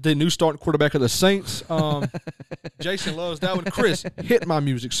 He's the new starting quarterback of the Saints. Jason loves that one. Chris, hit my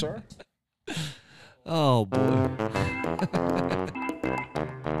music, sir. Oh, boy.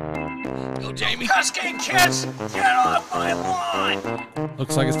 Go, Jamie. Husky kids, get off my lawn!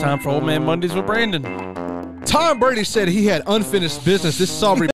 Looks like it's time for Old Man Mondays with Brandon. Tom Brady said he had unfinished business. This is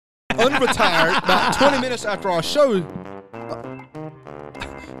all unretired about 20 minutes after our show.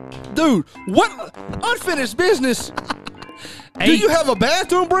 Dude, what unfinished business? Do you have a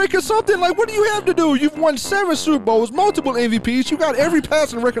bathroom break or something? Like, what do you have to do? You've won 7 Super Bowls, multiple MVPs. You got every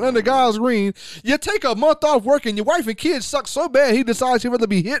passing record under God's green. You take a month off work and your wife and kids suck so bad he decides he'd rather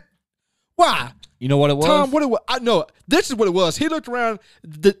be hit. Why? You know what it was? Tom, what it was? I know. This is what it was. He looked around,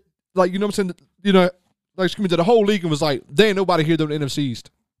 you know what I'm saying? You know, like, excuse me, to the whole league and was like, there ain't nobody here than the NFC East.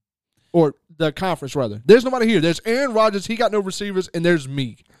 Or the conference, rather. There's nobody here. There's Aaron Rodgers. He got no receivers, and there's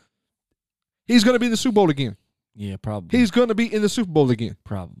me. He's going to be in the Super Bowl again. Yeah, probably. He's going to be in the Super Bowl again.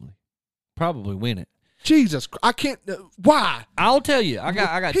 Probably win it. Jesus, I can't. Why? I'll tell you. I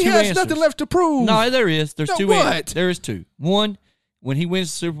got two answers. He has nothing left to prove. No, there is. There's two answers. There is two. One, when he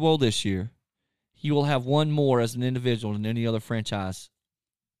wins the Super Bowl this year, he will have one more as an individual than any other franchise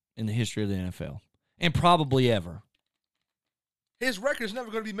in the history of the NFL. And probably ever. His record is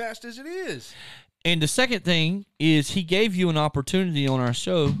never going to be matched as it is. And the second thing is he gave you an opportunity on our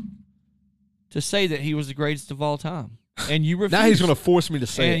show to say that he was the greatest of all time. And you refused. Now he's going to force me to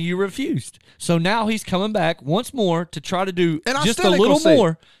say it. And you refused. So now he's coming back once more to try to do just a little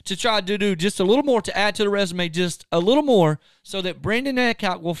more. To try to do just a little more to add to the resume, just a little more, so that Brandon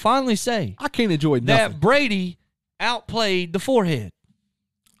Adcock will finally say, I can't enjoy nothing. That Brady outplayed the forehead.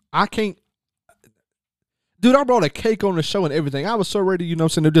 I can't. Dude, I brought a cake on the show and everything. I was so ready, you know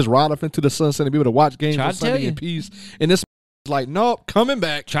what I'm saying, to just ride off into the sunset and be able to watch games on Sunday in peace. And this is like, nope, coming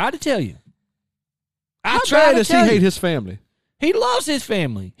back. Tried to tell you. I tried to hate his family. He loves his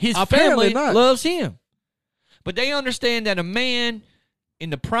family. His family loves him. But they understand that a man in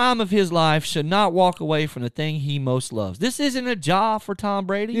the prime of his life should not walk away from the thing he most loves. This isn't a job for Tom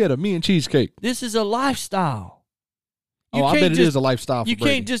Brady. Yeah, the me and cheesecake. This is a lifestyle. I bet it is a lifestyle for You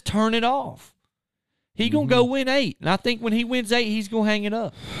Brady. can't just turn it off. He going to go win 8. And I think when he wins 8, he's going to hang it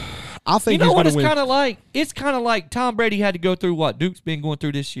up. I think you know what it's kind of like? It's kind of like Tom Brady had to go through what Duke's been going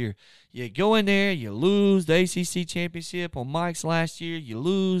through this year. You go in there, you lose the ACC championship on Mike's last year. You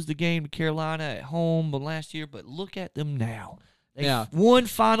lose the game to Carolina at home last year. But look at them now. They won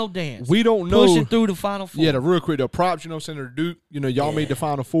final dance. We don't know. Pushing through the Final Four. Yeah, real quick, the props, Senator Duke, y'all made the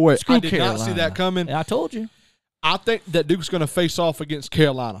Final Four. Screw I did Carolina. not see that coming. Yeah, I told you. I think that Duke's going to face off against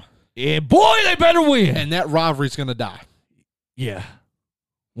Carolina. Yeah, boy, they better win. And that rivalry's going to die. Yeah.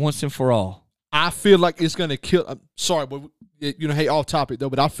 Once and for all. I feel like it's going to kill. I'm sorry, but hey, off topic though,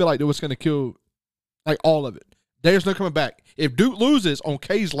 but I feel like it was going to kill like all of it. There's no coming back. If Duke loses on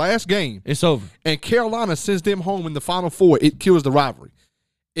K's last game, it's over. And Carolina sends them home in the Final Four, it kills the rivalry.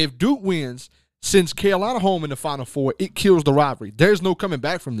 If Duke wins, sends Carolina home in the Final Four, it kills the rivalry. There's no coming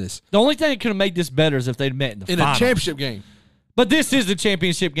back from this. The only thing that could have made this better is if they'd met in the finals. A championship game. But this is the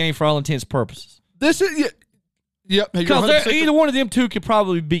championship game for all intents and purposes. This is yep. Because either one of them two could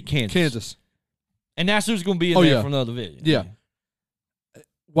probably beat Kansas. Kansas. And that's who's going to be in there from the other division. Yeah.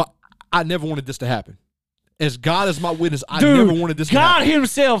 Well, I never wanted this to happen. As God is my witness, I never wanted this to happen. God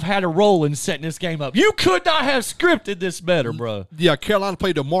himself had a role in setting this game up. You could not have scripted this better, bro. Yeah, Carolina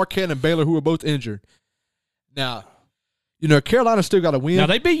played the Marquette and Baylor, who were both injured. Now, Carolina still got to win. Now,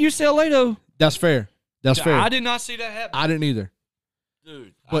 they beat UCLA, though. That's fair. That's fair. I did not see that happen. I didn't either.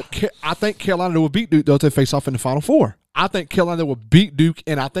 Dude. But I think Carolina will beat Duke, though, to face off in the Final Four. I think Carolina will beat Duke,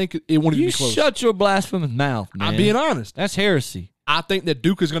 and I think it won't even be close. You shut your blasphemous mouth, man. I'm being honest. That's heresy. I think that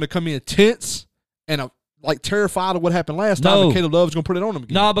Duke is going to come in tense and terrified of what happened last time. And Caleb Love's going to put it on them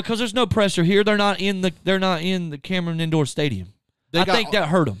again. No, because there's no pressure here. They're not in the Cameron Indoor Stadium. I think that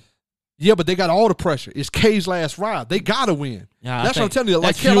hurt them. Yeah, but they got all the pressure. It's K's last ride. They got to win. Yeah, that's what I'm telling you.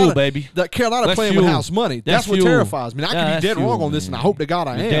 Like Carolina, fuel, baby. That Carolina playing with house money. That's what terrifies me. I could be dead wrong on this, and I hope to God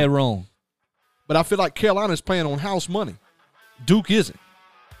I am. Dead wrong. But I feel like Carolina's playing on house money. Duke isn't.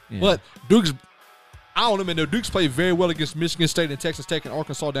 Yeah. But I don't know, man. Duke's played very well against Michigan State and Texas Tech and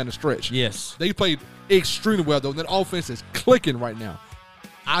Arkansas down the stretch. Yes. They played extremely well, though. That offense is clicking right now.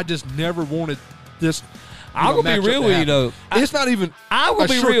 I just never wanted this. I will be real with you, though. It's not even I will a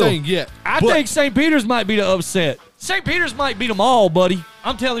be sure real. thing yet. I think St. Peter's might be the upset. St. Peter's might beat them all, buddy.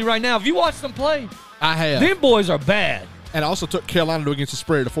 I'm telling you right now. If you watch them play, I have. Them boys are bad. And I also took Carolina to against the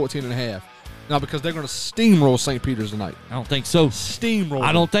spread of 14.5. Now, because they're going to steamroll St. Peter's tonight. I don't think so. Steamroll.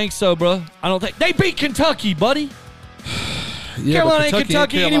 I don't think so, bro. I don't think they beat Kentucky, buddy. Carolina ain't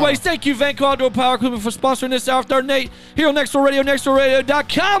Kentucky. Anyways, thank you, Vancouver Outdoor Power Equipment, for sponsoring this hour. Third Nate here on Next Door Radio,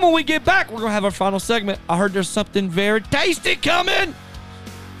 nextdoorradio.com. When we get back, we're going to have our final segment. I heard there's something very tasty coming.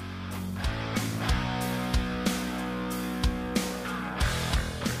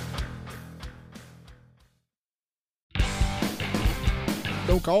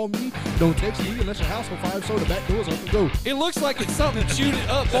 Don't call me. Don't text me unless your house on fire, so the back door's open. Go. It looks like it's something to shoot it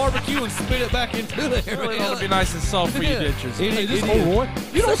up, barbecue, and spit it back into there. It ought to be nice and soft for you ditchers. Hey, this is Roy.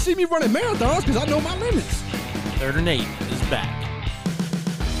 You don't see me running marathons because I know my limits. Third and 8 is back.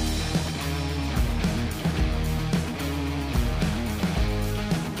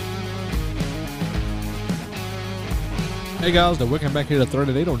 Hey guys, welcome back here to Third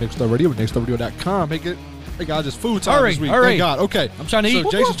and 8 on Next Door Radio, nextdoorradio.com. Hey guys, it's food time this week. Hurry. Thank God. Okay. I'm trying to eat. So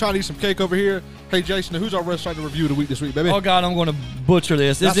Jason's trying to eat some cake over here. Hey Jason, who's our restaurant to review of the week this week, baby? Oh God, I'm going to butcher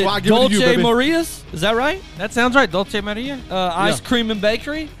this. That's is why I it give it to you, Dolce baby. Maria's? Is that right? That sounds right. Dolce Maria. Ice cream and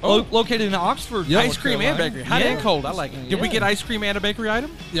bakery, located in Oxford. Yeah. Ice cream and bakery. Hot and cold. I like it. Did we get ice cream and a bakery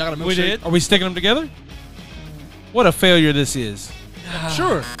item? Yeah, I got a milkshake. We did. Are we sticking them together? What a failure this is.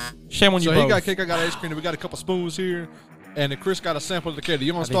 Sure. Shame on you So both. he got cake, I got ice cream, and we got a couple spoons here. And then Chris got a sample of the cake. Do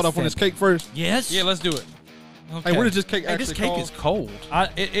you want to start off on this cake first? Yes. Yeah, let's do it. Okay. Hey, what is this cake Hey, actually this cake called? is cold.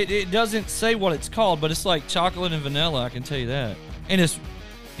 It doesn't say what it's called, but it's like chocolate and vanilla. I can tell you that, and it's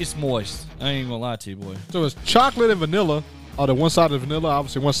moist. I ain't gonna lie to you, boy. So it's chocolate and vanilla. The one side is vanilla,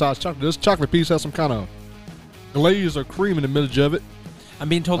 obviously one side is chocolate. This chocolate piece has some kind of glaze or cream in the middle of it. I'm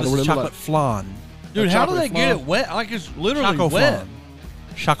being told I this don't is really chocolate flan. Dude, how do chocolate they get flan. it wet? Like it's literally Choco wet. flan.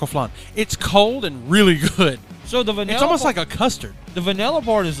 Choco flan. It's cold and really good. So the vanilla. It's almost like a custard. The vanilla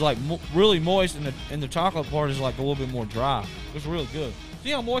part is like really moist, and the chocolate part is like a little bit more dry. It's really good. See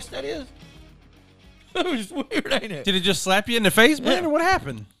how moist that is? It's weird, ain't it? Did it just slap you in the face, man, Yeah. or what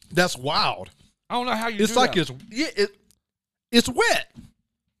happened? That's wild. I don't know how you. It's do like that. it's wet.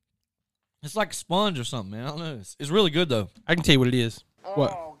 It's like a sponge or something, man. I don't know. It's really good though. I can tell you what it is.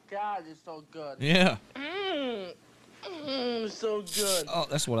 What? Oh, God, it's so good. Yeah. So good. Oh,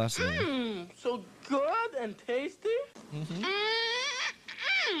 that's what I said. So good and tasty.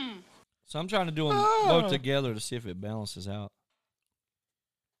 So I'm trying to do them both together to see if it balances out.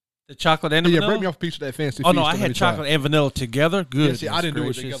 The chocolate and the vanilla? Break me off a piece of that fancy. Oh, no, I had chocolate and vanilla together. Good. Yeah, see, I didn't do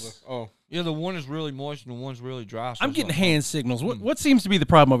it together. Oh. Yeah, the one is really moist and the one's really dry. So I'm getting hand signals. What seems to be the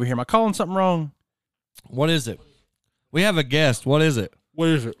problem over here? Am I calling something wrong? What is it? We have a guest. What is it? What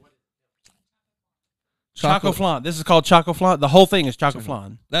is it? Choco Flan. This is called Choco Flan. The whole thing is Choco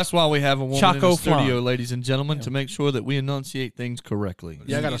Flan. That's why we have a woman Choco in the studio, Flan. ladies and gentlemen, to make sure that we enunciate things correctly.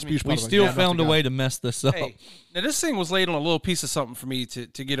 Yeah, I got a speech. We still found a way to mess this up. Hey, now this thing was laid on a little piece of something for me to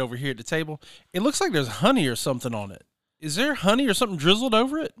get over here at the table. It looks like there's honey or something on it. Is there honey or something drizzled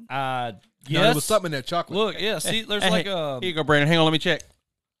over it? Yes. No, there was something in that chocolate. Look, yeah. See, there's like a. Here you go, Brandon. Hang on, let me check.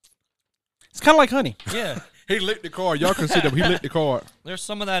 It's kind of like honey. Yeah. He licked the card. Y'all can see that he licked the card. There's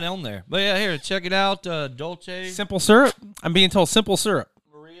some of that on there. But yeah, here, check it out. Dolce. Simple syrup. I'm being told simple syrup.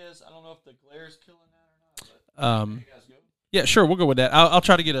 Maria's. I don't know if the glare is killing that or not. But Yeah, sure. We'll go with that. I'll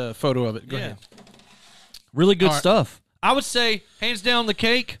try to get a photo of it. Go ahead. Really good stuff. I would say, hands down, the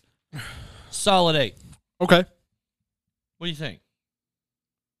cake, solid 8. Okay. What do you think?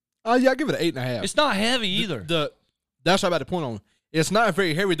 Yeah, I give it an 8.5. It's not heavy either. That's what I'm about to point on. It's not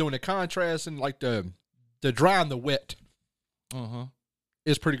very heavy doing the contrast and like the dry and the wet.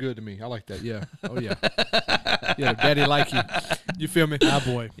 It's pretty good to me. I like that. Yeah. Oh yeah. Yeah, daddy like you. You feel me? Ah,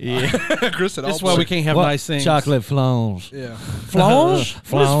 boy. Yeah. Chris said, This is why we can't have nice things. Chocolate flans. Yeah. Flans?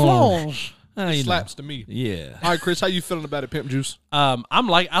 What is flans? It slaps to me. Yeah. All right, Chris, how you feeling about it, Pimp Juice?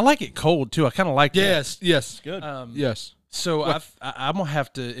 I like it cold too. I kind of like that. Yes. Good. Yes. So I'm gonna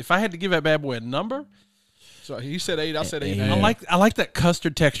have to. If I had to give that bad boy a number, so he said 8. I said 8. I like that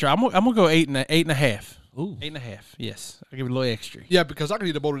custard texture. I'm gonna go 8.5. Ooh. 8.5. Yes, I give it a little extra. Yeah, because I can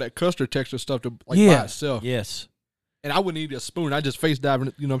eat a bowl of that custard texture stuff to by itself. Yes. And I wouldn't need a spoon. I just face diving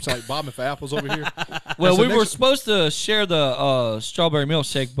it, you know what I'm saying, like bobbing for apples over here. Well, we were supposed to share the strawberry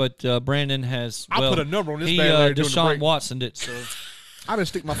milkshake, but Brandon has. I put a number on this he bad Larry during the Deshaun break. Watsoned it. So I didn't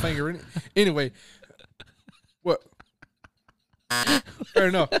stick my finger in it. Anyway, what? Fair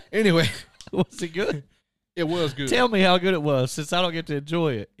enough. Anyway, was it good? it was good. Tell me how good it was, since I don't get to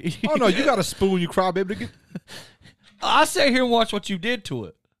enjoy it. Oh no, you got a spoon, you crybaby. To get. I sat here and watched what you did to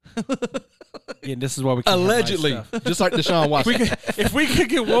it. Yeah, this is why we can't Allegedly, have nice stuff. just like Deshaun Watson. If we could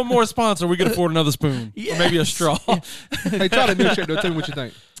get one more sponsor, we could afford another spoon or maybe a straw. Hey, try the milkshake though. Tell me what you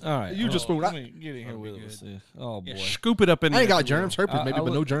think. All right, You just spoon. let me get in here with us. Oh boy, Yeah, scoop it up in I there. ain't got germs, herpes maybe,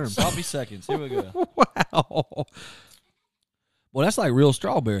 but no germs. Sloppy seconds. Here we go. Wow. Well, that's like real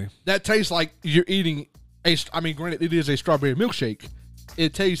strawberry. That tastes like you're eating a. I mean, granted, it is a strawberry milkshake.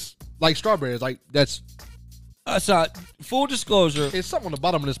 It tastes like strawberries. Like that's. So, full disclosure. It's something on the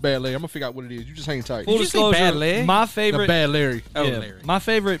bottom of this bad Larry. I'm gonna figure out what it is. You just hang tight. Full you say disclosure. bad leg? My The favorite. bad Larry. Oh, yeah, Larry. my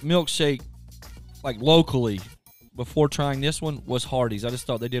favorite milkshake, like locally, before trying this one, was Hardee's. I just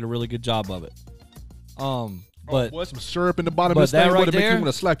thought they did a really good job of it. But Boy, some syrup in the bottom but of this thing. that right What make there- you want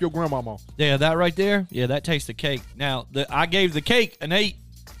to slap your grandmama? yeah, that right there, yeah, that tastes the cake. Now, I gave the cake an 8.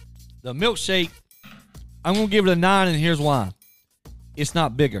 The milkshake, I'm gonna give it a 9, and here's why. It's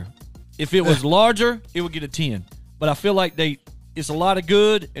not bigger. If it was larger, it would get a 10. But I feel like it's a lot of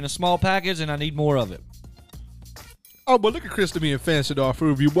good in a small package, and I need more of it. Oh, but look at Chris to me and fancy dog food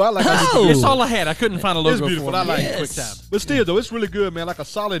review. Boy, I like how Oh. you It's all I had. I couldn't find a logo It's beautiful. for it. I like it. Quick time. But still, though, it's really good, man. Like a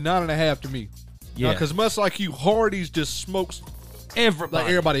solid 9.5 to me. Yeah. Because much like you, Hardee's just smokes Everybody. like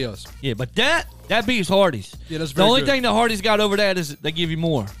everybody else. Yeah, but that beats Hardee's. Yeah, that's the very only good. thing that Hardee's got over that is they give you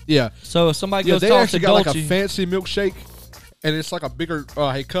more. Yeah. So if somebody Yeah, goes they talk to actually got like Dolce, a fancy milkshake, and it's like a bigger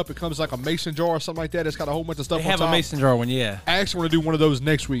cup. It comes like a mason jar or something like that. It's got a whole bunch of stuff They on have top. a mason jar one, yeah. I actually want to do one of those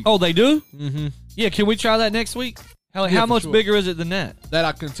next week. oh, they do. Mm-hmm. Yeah, can we try that next week? How for much sure. bigger is it than that? That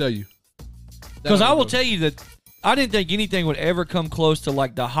I can tell you. Because I will tell you that I didn't think anything would ever come close to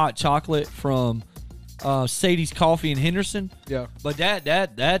like the hot chocolate from Sadie's Coffee in Henderson. Yeah. But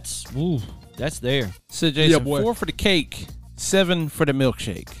that's there. So, Jason, Yeah, boy. 4 for the cake, 7 for the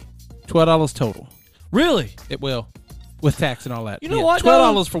milkshake. $12 total. Really? It will. With tax and all that. You know what,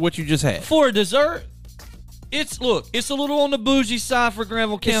 $12 for what you just had. For a dessert, it's a little on the bougie side for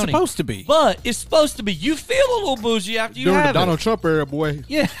Granville It's County. supposed to be. But it's supposed to be. You feel a little bougie after you During the have Donald it. Trump era, boy.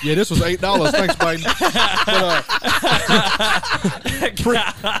 Yeah. Yeah, this was $8. Thanks, Biden.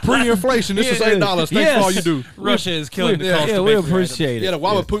 But, pre-inflation, this was $8. Thanks for all you do. Russia is killing the cost Yeah, of we bakery appreciate it. Yeah,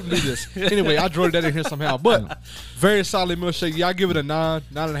 why would Putin do this? Anyway, I drove that in here somehow. But very solid milkshake. Yeah, I give it a 9,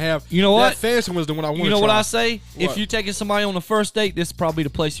 9.5. You know what? That fancy was the one I wanted You know to what try. I say? If What? you're taking somebody on a first date, this is probably the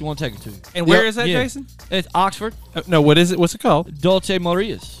place you want to take her to. items. And where Yep. is that, Yeah. Jason? It's Oxford, No, what is it? What's it called? Dolce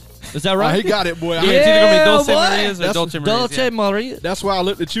Maria's. Is that right? He got it, boy. It's either going to be Dulce Maria's or Dolce Maria. That's why I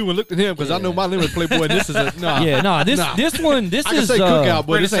looked at you and looked at him because I know my limit Playboy. And this is a no. Yeah, no. This one. This I is can say cookout,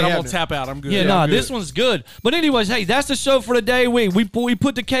 boy. This ain't I'm gonna tap out. I'm good. Yeah, no. This one's good. But anyways, hey, that's the show for today. We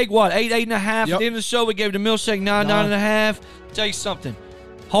put the cake 8.5. At the end of the show, we gave the milkshake 9.5. Tell you something,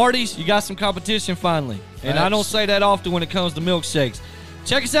 Hardee's, you got some competition finally, and I don't say that often when it comes to milkshakes.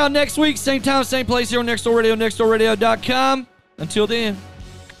 Check us out next week, same time, same place here on Next Door Radio, nextdoorradio.com. Until then,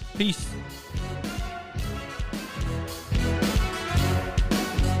 peace.